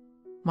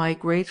 My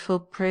grateful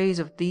praise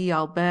of thee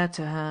I'll bear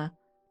to her,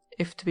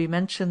 if to be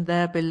mentioned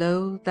there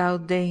below thou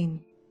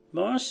deign.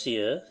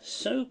 Marcia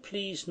so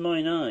pleased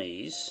mine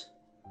eyes,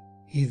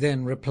 he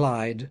then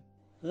replied,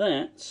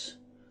 that,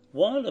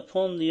 while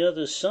upon the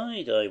other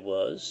side I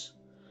was,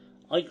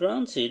 I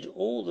granted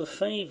all the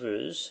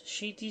favours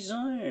she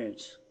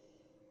desired.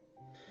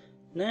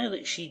 Now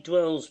that she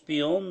dwells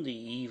beyond the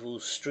evil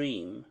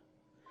stream,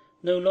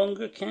 no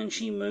longer can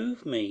she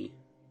move me,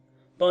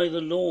 by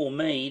the law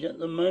made at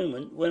the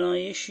moment when I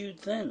issued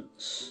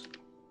thence.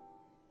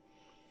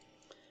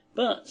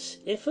 But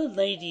if a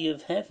lady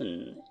of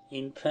heaven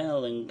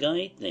impel and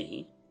guide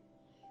thee,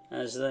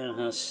 as thou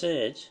hast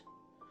said,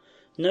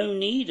 no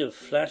need of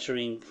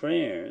flattering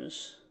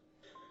prayers,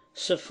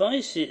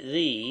 suffice it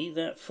thee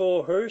that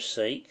for her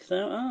sake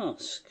thou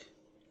ask.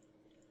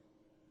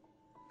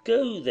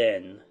 Go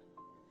then,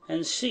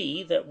 and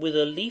see that with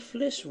a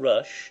leafless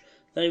rush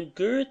thou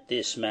gird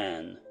this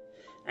man,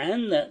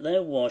 and that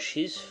thou wash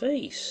his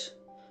face,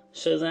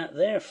 so that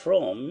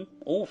therefrom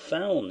all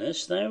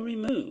foulness thou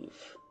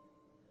remove.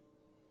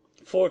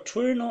 For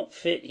 'twere not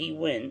fit he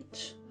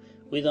went,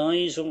 with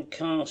eyes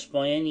o'ercast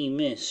by any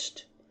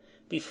mist,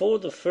 before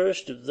the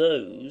first of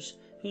those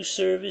who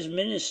serve as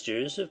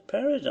ministers of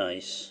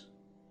paradise.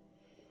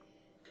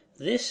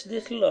 This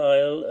little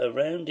isle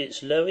around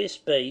its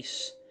lowest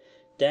base,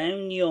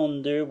 down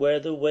yonder where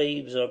the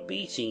waves are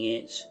beating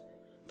it,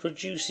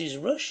 produces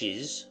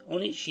rushes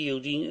on its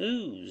yielding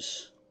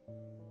ooze.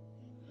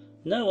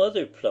 No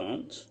other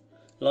plant,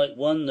 like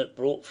one that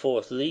brought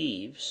forth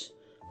leaves,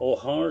 or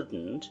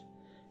hardened,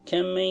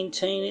 can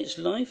maintain its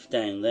life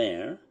down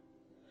there,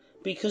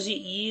 because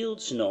it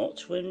yields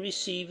not when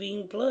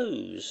receiving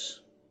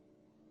blows.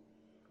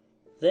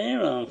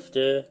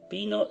 Thereafter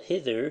be not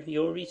hither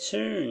your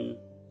return.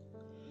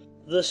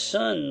 The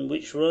sun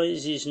which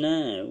rises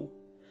now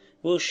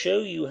will show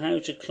you how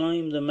to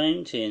climb the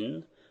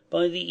mountain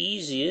by the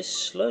easiest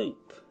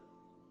slope.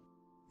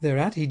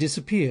 Thereat he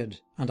disappeared,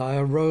 and I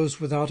arose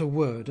without a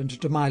word, and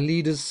to my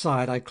leader's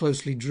side I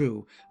closely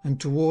drew, and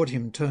toward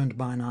him turned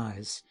mine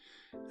eyes.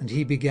 And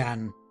he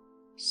began,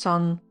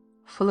 Son,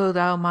 follow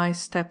thou my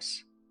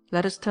steps.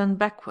 Let us turn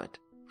backward,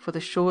 for the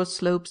shore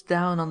slopes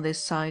down on this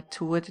side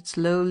toward its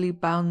lowly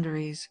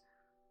boundaries.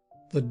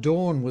 The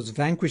dawn was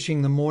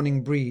vanquishing the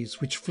morning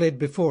breeze, which fled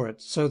before it,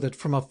 so that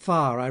from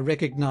afar I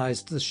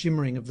recognized the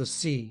shimmering of the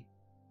sea.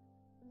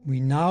 We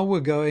now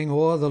were going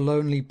o'er the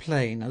lonely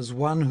plain, as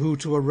one who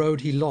to a road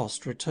he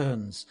lost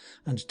returns,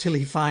 and till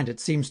he find it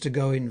seems to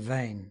go in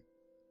vain.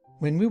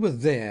 When we were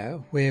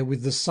there, where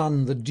with the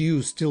sun the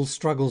dew still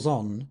struggles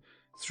on,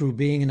 through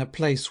being in a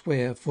place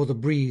where, for the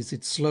breeze,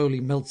 it slowly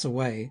melts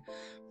away,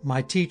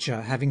 my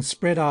teacher, having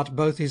spread out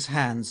both his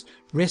hands,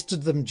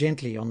 rested them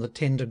gently on the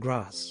tender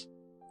grass.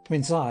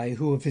 Whence I,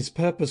 who of his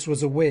purpose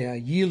was aware,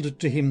 yielded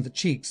to him the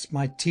cheeks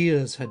my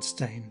tears had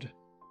stained.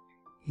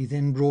 He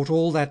then brought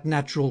all that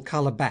natural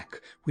colour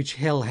back, which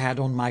hell had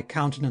on my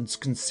countenance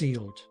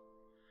concealed.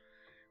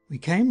 We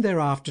came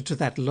thereafter to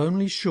that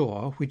lonely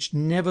shore, which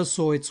never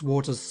saw its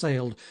waters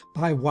sailed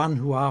by one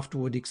who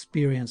afterward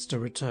experienced a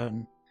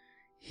return.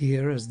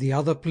 Here, as the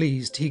other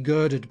pleased, he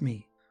girded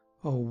me.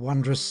 O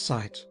wondrous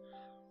sight!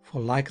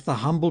 For like the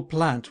humble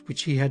plant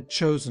which he had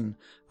chosen,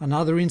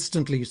 another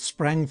instantly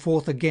sprang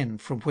forth again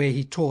from where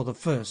he tore the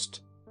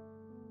first.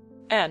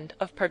 End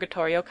of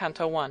Purgatorio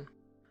Canto 1.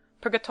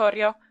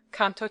 Purgatorio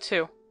Canto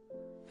 2.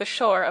 The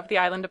shore of the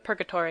island of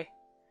Purgatory.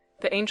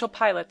 The angel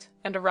pilot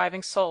and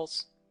arriving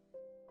souls.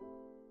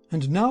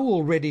 And now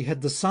already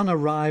had the sun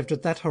arrived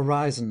at that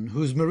horizon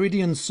whose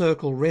meridian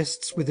circle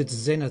rests with its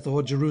zenith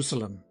o'er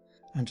Jerusalem,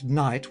 and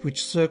night,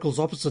 which circles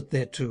opposite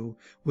thereto,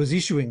 was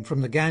issuing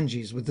from the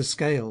Ganges with the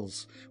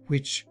scales,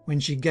 which, when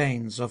she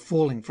gains, are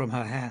falling from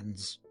her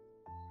hands.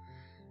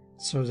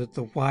 So that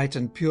the white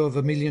and pure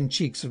vermilion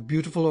cheeks of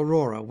beautiful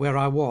Aurora, where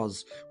I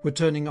was, were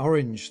turning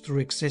orange through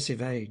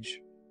excessive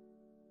age.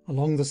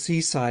 Along the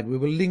seaside we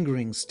were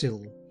lingering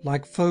still,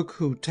 like folk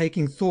who,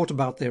 taking thought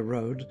about their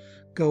road,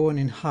 go on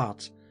in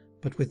heart,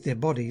 but with their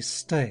bodies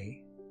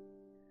stay.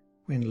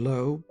 When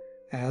lo,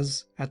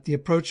 as, at the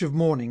approach of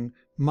morning,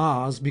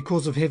 Mars,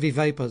 because of heavy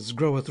vapours,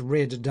 groweth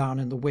red down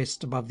in the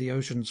west above the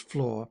ocean's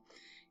floor,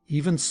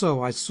 even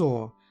so I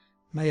saw,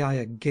 may I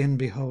again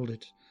behold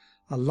it,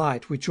 a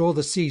light which o'er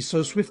the sea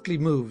so swiftly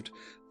moved,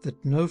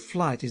 that no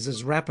flight is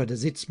as rapid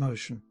as its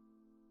motion.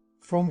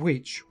 From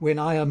which, when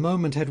I a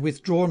moment had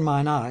withdrawn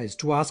mine eyes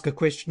to ask a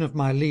question of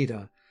my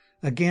leader,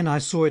 again I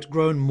saw it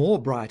grown more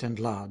bright and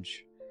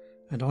large.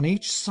 And on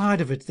each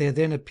side of it there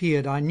then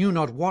appeared I knew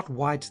not what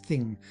white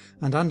thing,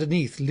 and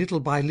underneath little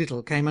by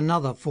little came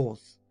another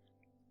forth.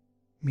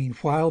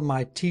 Meanwhile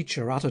my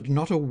teacher uttered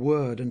not a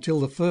word until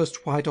the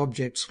first white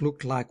objects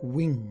looked like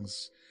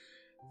wings.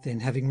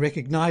 Then, having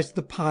recognized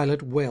the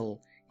pilot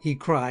well, he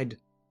cried,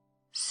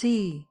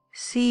 See,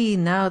 see,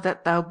 now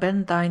that thou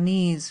bend thy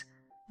knees,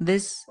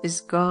 this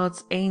is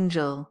God's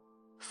angel.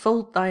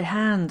 Fold thy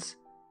hands.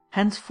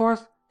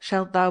 Henceforth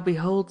shalt thou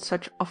behold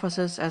such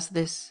offices as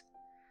this.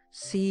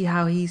 See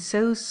how he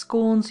so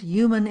scorns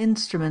human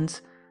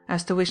instruments,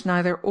 as to wish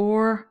neither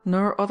oar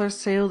nor other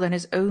sail than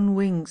his own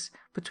wings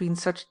between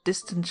such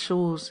distant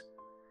shores.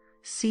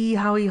 See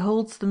how he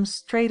holds them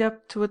straight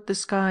up toward the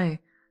sky,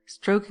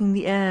 stroking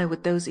the air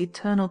with those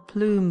eternal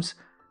plumes,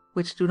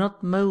 which do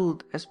not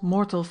mould as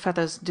mortal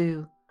feathers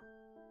do.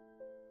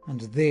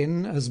 And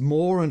then, as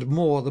more and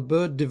more the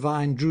bird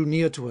divine drew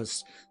near to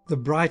us, the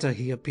brighter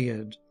he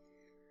appeared.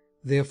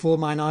 Therefore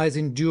mine eyes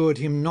endured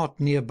him not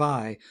near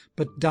by,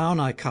 but down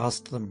I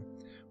cast them.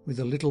 With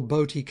a little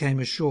boat he came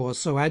ashore,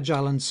 so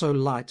agile and so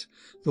light,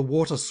 the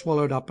water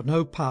swallowed up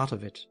no part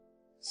of it.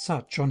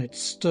 Such on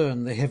its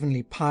stern the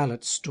heavenly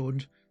pilot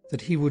stood,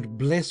 that he would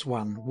bless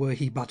one were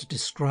he but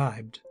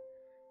described.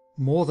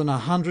 More than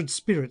 100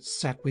 spirits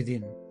sat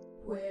within.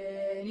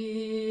 When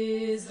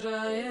Israel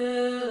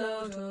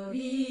out of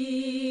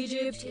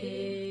Egypt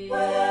came,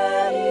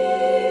 when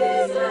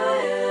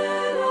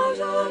Israel out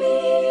of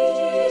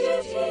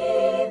Egypt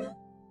came.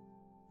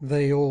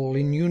 They all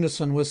in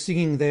unison were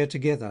singing there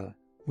together,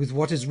 with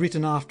what is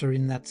written after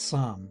in that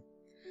psalm.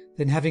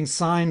 Then having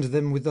signed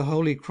them with the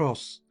holy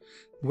cross,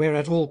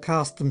 whereat all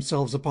cast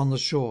themselves upon the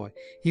shore,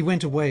 he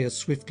went away as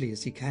swiftly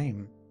as he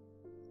came.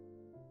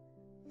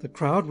 The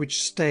crowd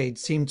which stayed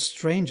seemed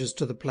strangers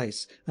to the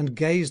place, and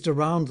gazed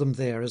around them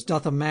there, as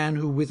doth a man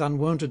who with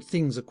unwonted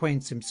things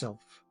acquaints himself.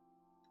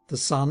 The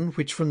sun,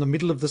 which from the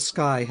middle of the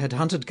sky had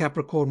hunted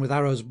Capricorn with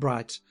arrows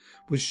bright,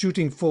 was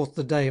shooting forth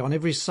the day on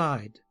every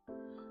side,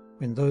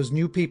 when those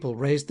new people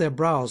raised their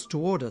brows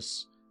toward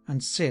us,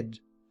 and said,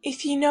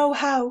 If ye know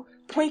how,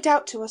 point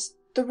out to us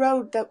the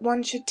road that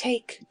one should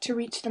take to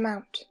reach the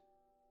mount.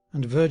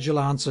 And Virgil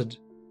answered,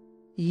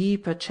 Ye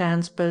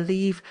perchance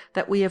believe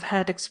that we have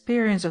had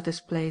experience of this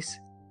place,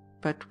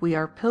 but we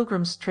are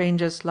pilgrim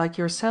strangers like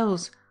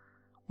yourselves.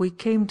 We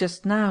came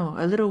just now,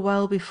 a little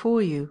while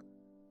before you,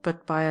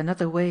 but by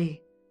another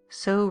way,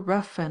 so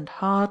rough and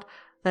hard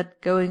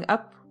that going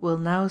up will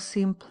now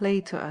seem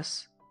play to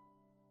us.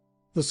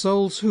 The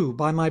souls who,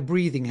 by my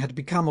breathing, had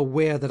become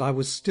aware that I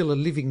was still a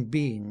living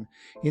being,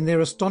 in their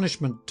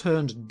astonishment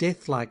turned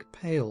death-like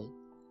pale.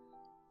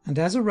 And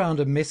as around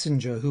a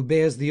messenger who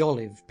bears the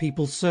olive,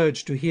 people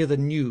surge to hear the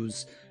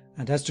news,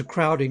 and as to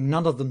crowding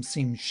none of them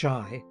seem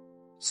shy,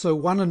 so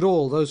one and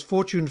all those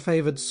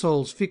fortune-favoured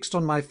souls fixed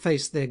on my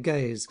face their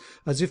gaze,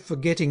 as if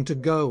forgetting to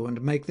go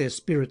and make their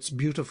spirits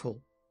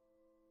beautiful.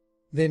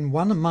 Then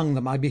one among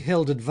them I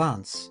beheld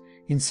advance,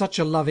 in such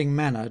a loving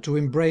manner to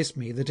embrace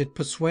me that it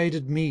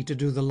persuaded me to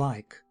do the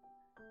like.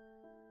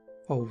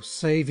 O,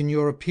 save in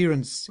your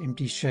appearance,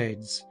 empty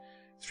shades!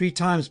 3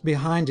 times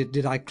behind it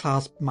did I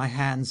clasp my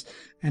hands,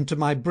 and to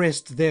my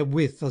breast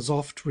therewith as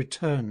oft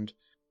returned.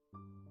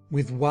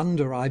 With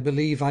wonder I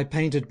believe I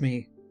painted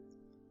me.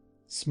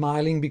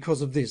 Smiling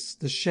because of this,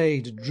 the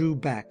shade drew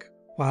back,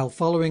 while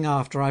following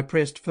after I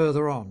pressed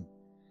further on.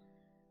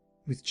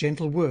 With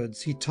gentle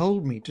words he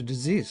told me to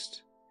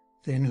desist.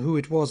 Then who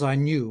it was I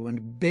knew,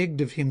 and begged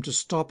of him to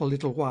stop a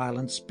little while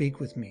and speak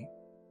with me.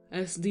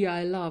 As thee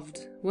I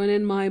loved, when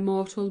in my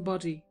mortal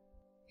body,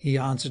 he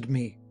answered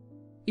me.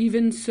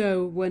 Even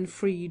so, when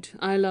freed,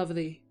 I love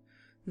thee.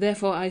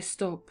 Therefore I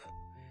stop.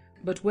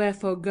 But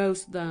wherefore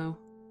goest thou?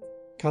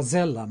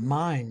 Casella,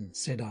 mine,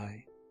 said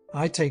I.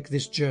 I take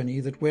this journey,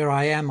 that where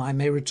I am I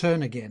may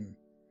return again.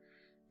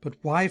 But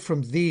why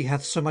from thee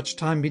hath so much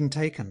time been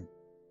taken?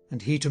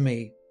 And he to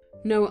me,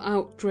 No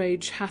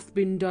outrage hath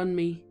been done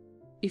me.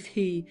 If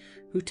he,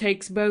 who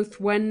takes both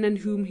when and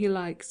whom he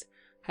likes,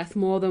 hath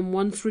more than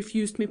once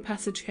refused me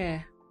passage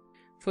here,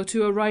 for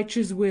to a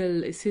righteous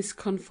will is his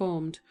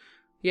conformed,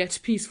 yet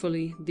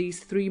peacefully these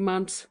 3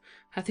 months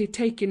hath he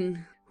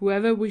taken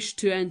whoever wished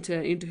to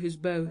enter into his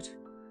boat.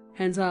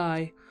 Hence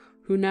I,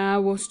 who now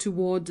was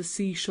toward the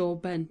sea-shore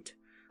bent,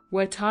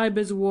 where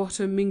Tiber's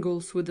water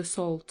mingles with the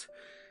salt,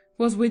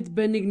 was with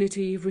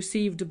benignity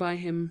received by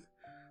him,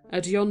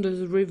 at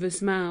yonder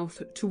river's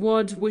mouth,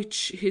 toward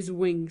which his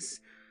wings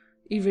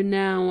even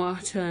now are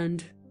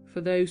turned,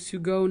 for those who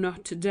go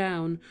not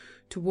down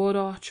toward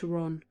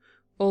Acheron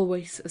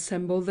always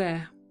assemble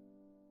there.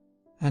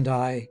 And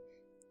I,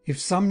 if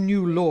some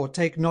new law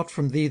take not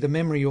from thee the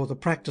memory or the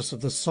practice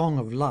of the song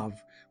of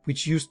love,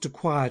 which used to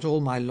quiet all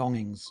my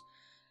longings,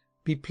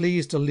 be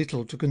pleased a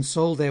little to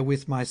console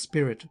therewith my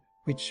spirit,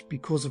 which,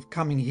 because of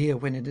coming here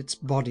when in its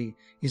body,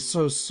 is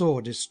so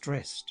sore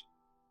distressed.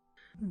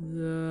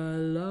 The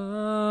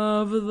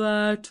love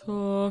that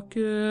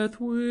talketh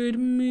with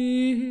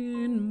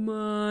me in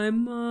my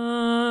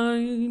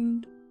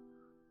mind.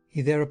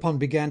 He thereupon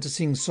began to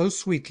sing so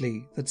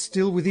sweetly that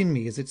still within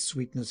me is its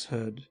sweetness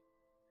heard.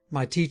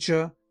 My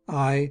teacher,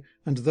 I,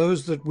 and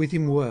those that with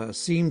him were,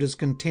 seemed as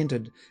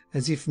contented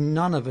as if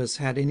none of us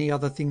had any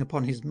other thing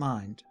upon his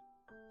mind.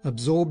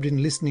 Absorbed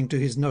in listening to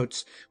his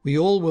notes, we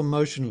all were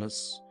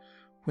motionless,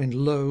 when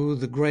lo,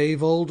 the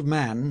grave old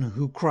man,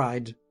 who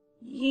cried,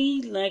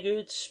 Ye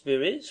laggard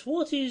spirits,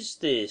 what is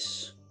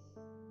this?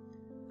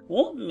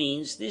 What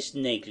means this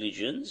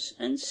negligence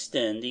and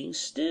standing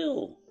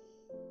still?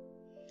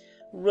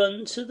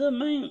 Run to the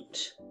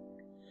mount,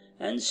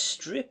 and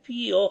strip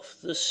ye off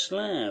the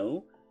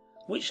slough,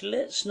 which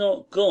lets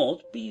not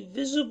God be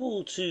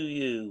visible to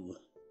you.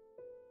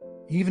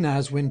 Even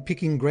as when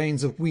picking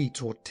grains of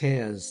wheat or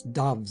tares,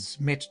 doves,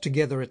 met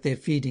together at their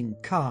feeding,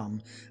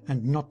 calm,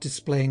 and not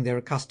displaying their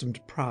accustomed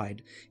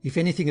pride, if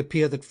anything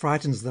appear that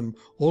frightens them,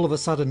 all of a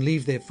sudden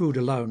leave their food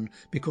alone,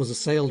 because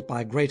assailed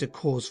by greater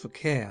cause for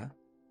care.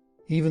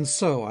 Even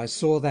so I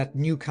saw that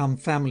new-come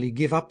family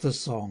give up the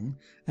song,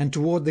 and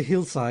toward the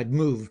hillside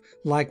move,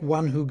 like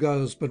one who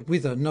goes, but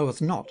whither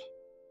knoweth not.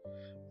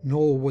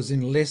 Nor was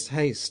in less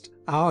haste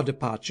our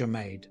departure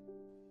made.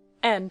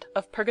 End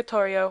of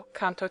Purgatorio,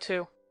 Canto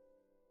 2.